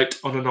carried out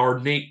on an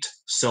ornate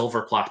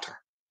silver platter.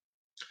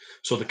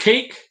 So the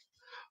cake,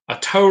 a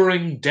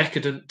towering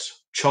decadent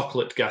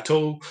chocolate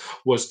gâteau,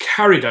 was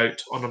carried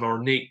out on an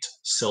ornate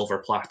silver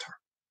platter.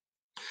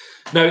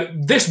 Now,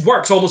 this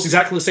works almost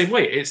exactly the same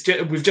way.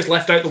 We've just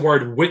left out the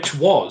word which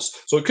was.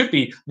 So it could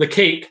be the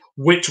cake,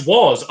 which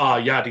was,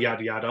 yada,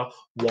 yada, yada,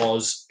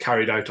 was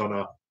carried out on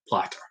a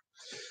platter.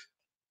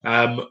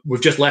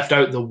 We've just left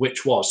out the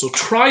which was. So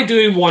try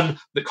doing one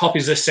that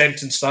copies this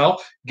sentence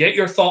style. Get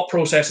your thought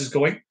processes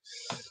going.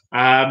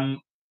 And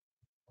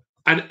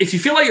if you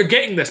feel like you're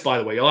getting this, by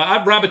the way,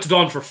 I've rabbited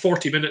on for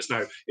 40 minutes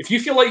now. If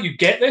you feel like you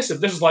get this, if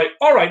this is like,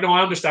 all right, no,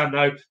 I understand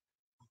now,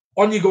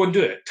 on you go and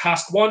do it.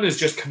 Task 1 is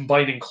just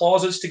combining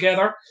clauses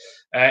together.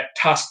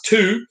 Task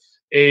 2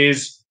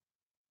 is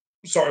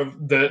sort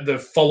of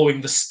the following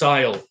the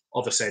style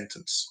of a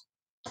sentence.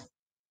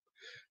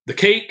 The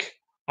cake,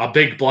 a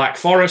big black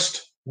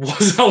forest,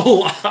 was a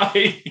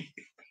lie.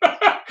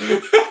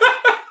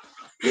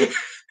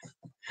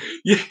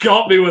 You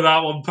got me with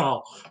that one,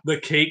 pal.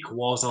 The cake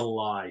was a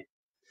lie.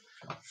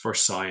 For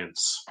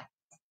science.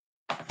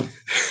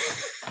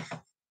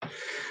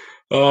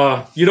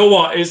 You know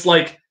what? It's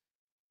like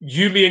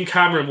you, me, and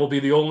Cameron will be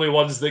the only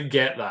ones that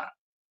get that.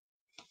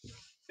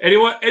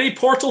 Anyone? Any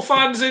Portal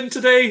fans in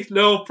today?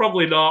 No,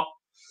 probably not.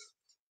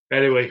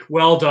 Anyway,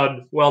 well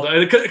done. Well done.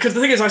 Because the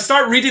thing is, I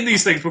start reading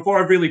these things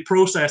before I've really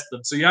processed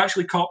them, so you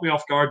actually caught me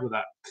off guard with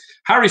that.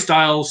 Harry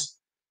Styles,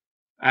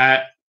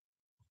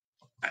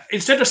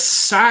 instead of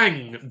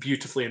sang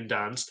beautifully and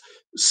danced,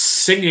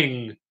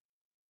 singing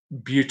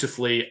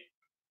beautifully.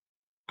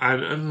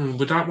 And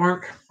would that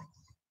work?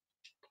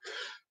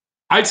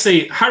 I'd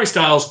say Harry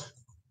Styles,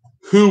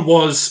 who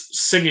was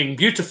singing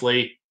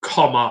beautifully,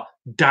 comma,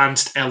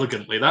 danced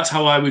elegantly. That's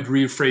how I would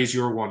rephrase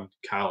your one,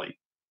 Callie.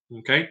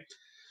 Okay.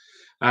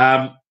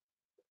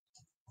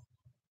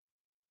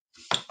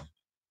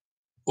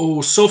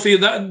 Sophie,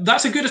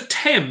 that's a good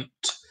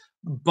attempt,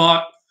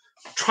 but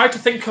try to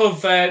think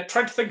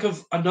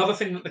of another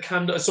thing that the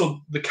candle.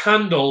 So the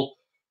candle,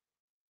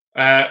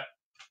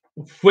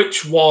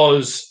 which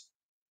was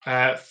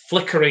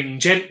flickering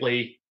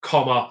gently,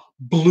 comma,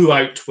 blew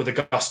out with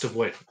a gust of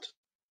wind.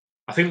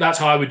 I think that's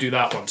how I would do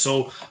that one.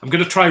 So I'm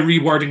going to try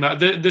rewording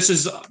that. This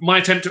is my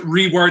attempt at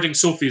rewording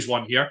Sophie's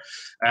one here.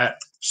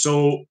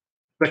 So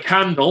the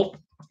candle,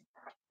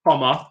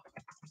 comma,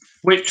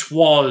 which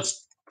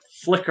was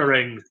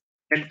flickering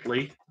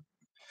gently,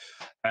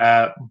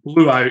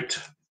 blew out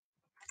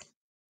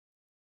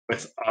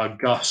with a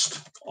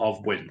gust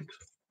of wind.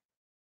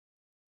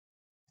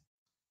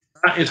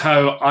 That is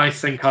how I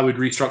think I would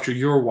restructure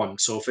your one,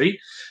 Sophie.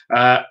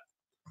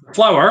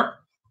 Flower,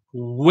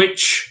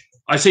 which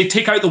I say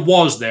take out the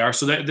was there.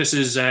 So this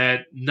is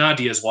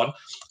Nadia's one.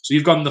 So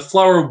you've gone the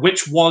flower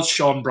which was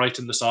shone bright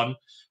in the sun,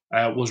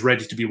 was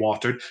ready to be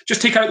watered.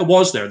 Just take out the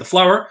was there. The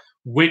flower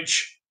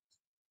which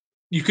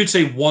you could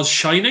say was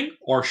shining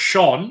or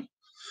shone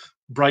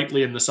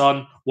brightly in the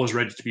sun was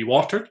ready to be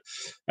watered.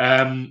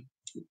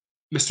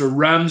 Mr.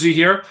 Ramsey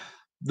here,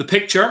 the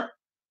picture,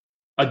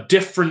 a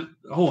different.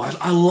 Oh,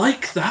 I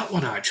like that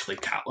one actually,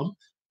 Callum.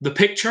 The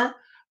picture,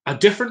 a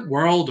different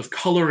world of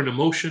color and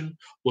emotion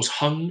was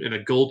hung in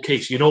a gold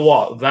case. You know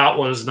what? That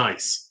one's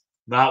nice.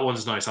 That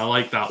one's nice. I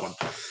like that one.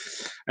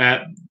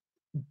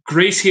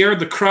 Grace here,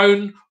 the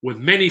crown with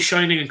many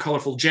shining and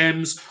colorful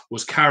gems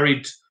was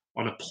carried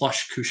on a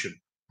plush cushion.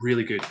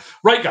 Really good.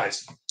 Right,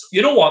 guys.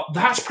 You know what?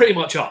 That's pretty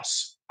much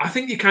us. I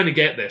think you kind of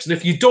get this. And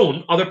if you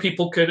don't, other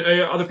people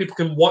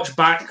can watch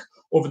back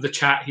over the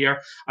chat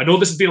here. I know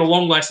this has been a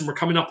long lesson. We're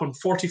coming up on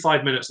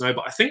 45 minutes now,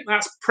 but I think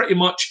that's pretty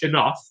much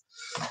enough.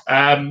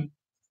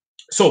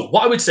 So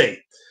what I would say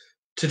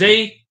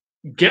today,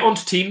 get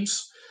onto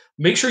Teams.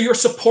 Make sure you're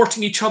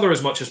supporting each other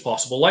as much as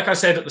possible. Like I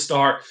said at the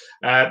start,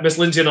 Miss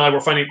Lindsay and I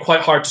were finding it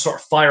quite hard to sort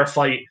of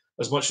firefight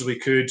as much as we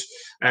could.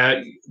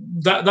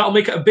 That'll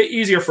make it a bit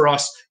easier for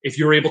us if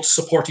you're able to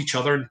support each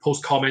other and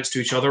post comments to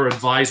each other,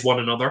 advise one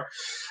another.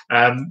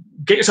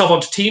 Get yourself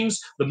onto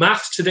Teams. The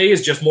math today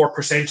is just more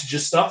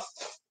percentages stuff.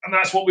 And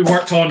that's what we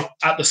worked on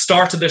at the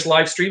start of this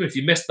live stream. If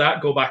you missed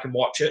that, go back and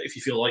watch it if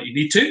you feel like you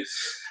need to.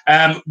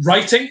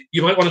 Writing,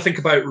 you might want to think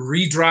about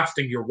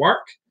redrafting your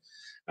work.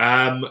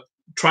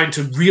 trying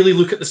to really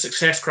look at the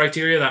success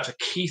criteria. That's a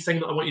key thing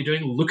that I want you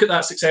doing. Look at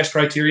that success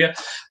criteria.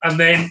 And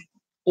then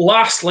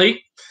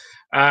lastly,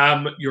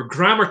 your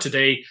grammar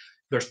today,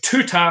 there's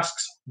 2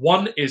 tasks.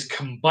 One is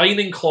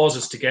combining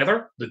clauses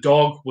together. The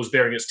dog was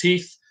baring its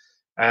teeth.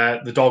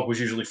 The dog was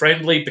usually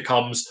friendly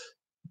becomes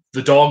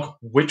the dog,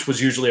 which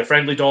was usually a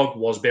friendly dog,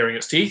 was baring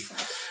its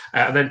teeth.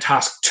 And then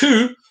task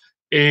 2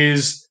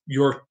 is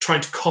you're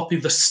trying to copy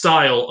the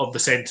style of the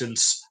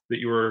sentence that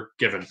you were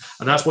given.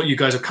 And that's what you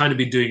guys have kind of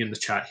been doing in the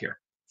chat here.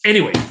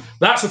 Anyway,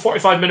 that's the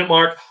 45-minute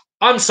mark.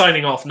 I'm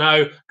signing off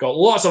now. Got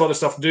lots of other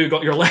stuff to do.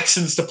 Got your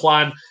lessons to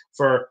plan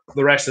for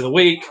the rest of the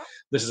week.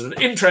 This is an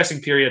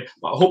interesting period,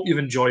 but I hope you've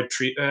enjoyed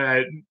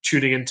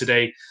tuning in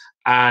today.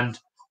 And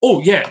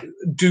oh, yeah,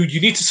 do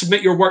you need to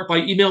submit your work by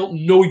email?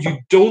 No, you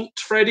don't,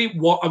 Freddie.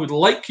 What I would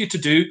like you to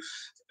do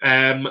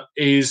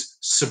is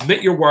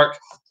submit your work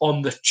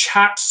on the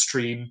chat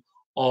stream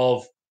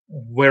of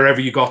wherever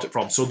you got it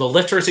from. So the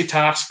literacy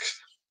tasks,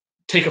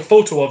 take a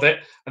photo of it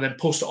and then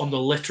post it on the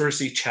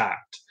literacy chat.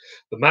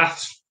 The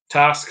maths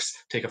tasks,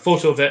 take a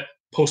photo of it,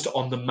 post it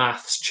on the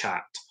maths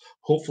chat.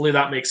 Hopefully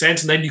that makes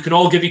sense. And then you can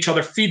all give each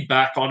other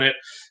feedback on it.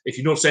 If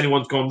you notice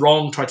anyone's gone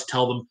wrong, try to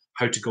tell them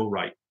how to go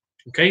right.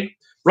 Okay?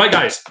 Right,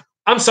 guys,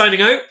 I'm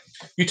signing out.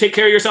 You take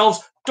care of yourselves.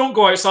 Don't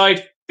go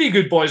outside. Be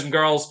good boys and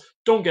girls.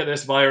 Don't get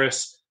this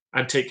virus.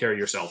 And take care of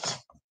yourselves.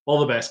 All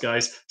the best,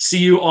 guys. See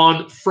you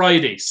on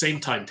Friday, same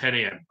time, 10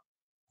 a.m.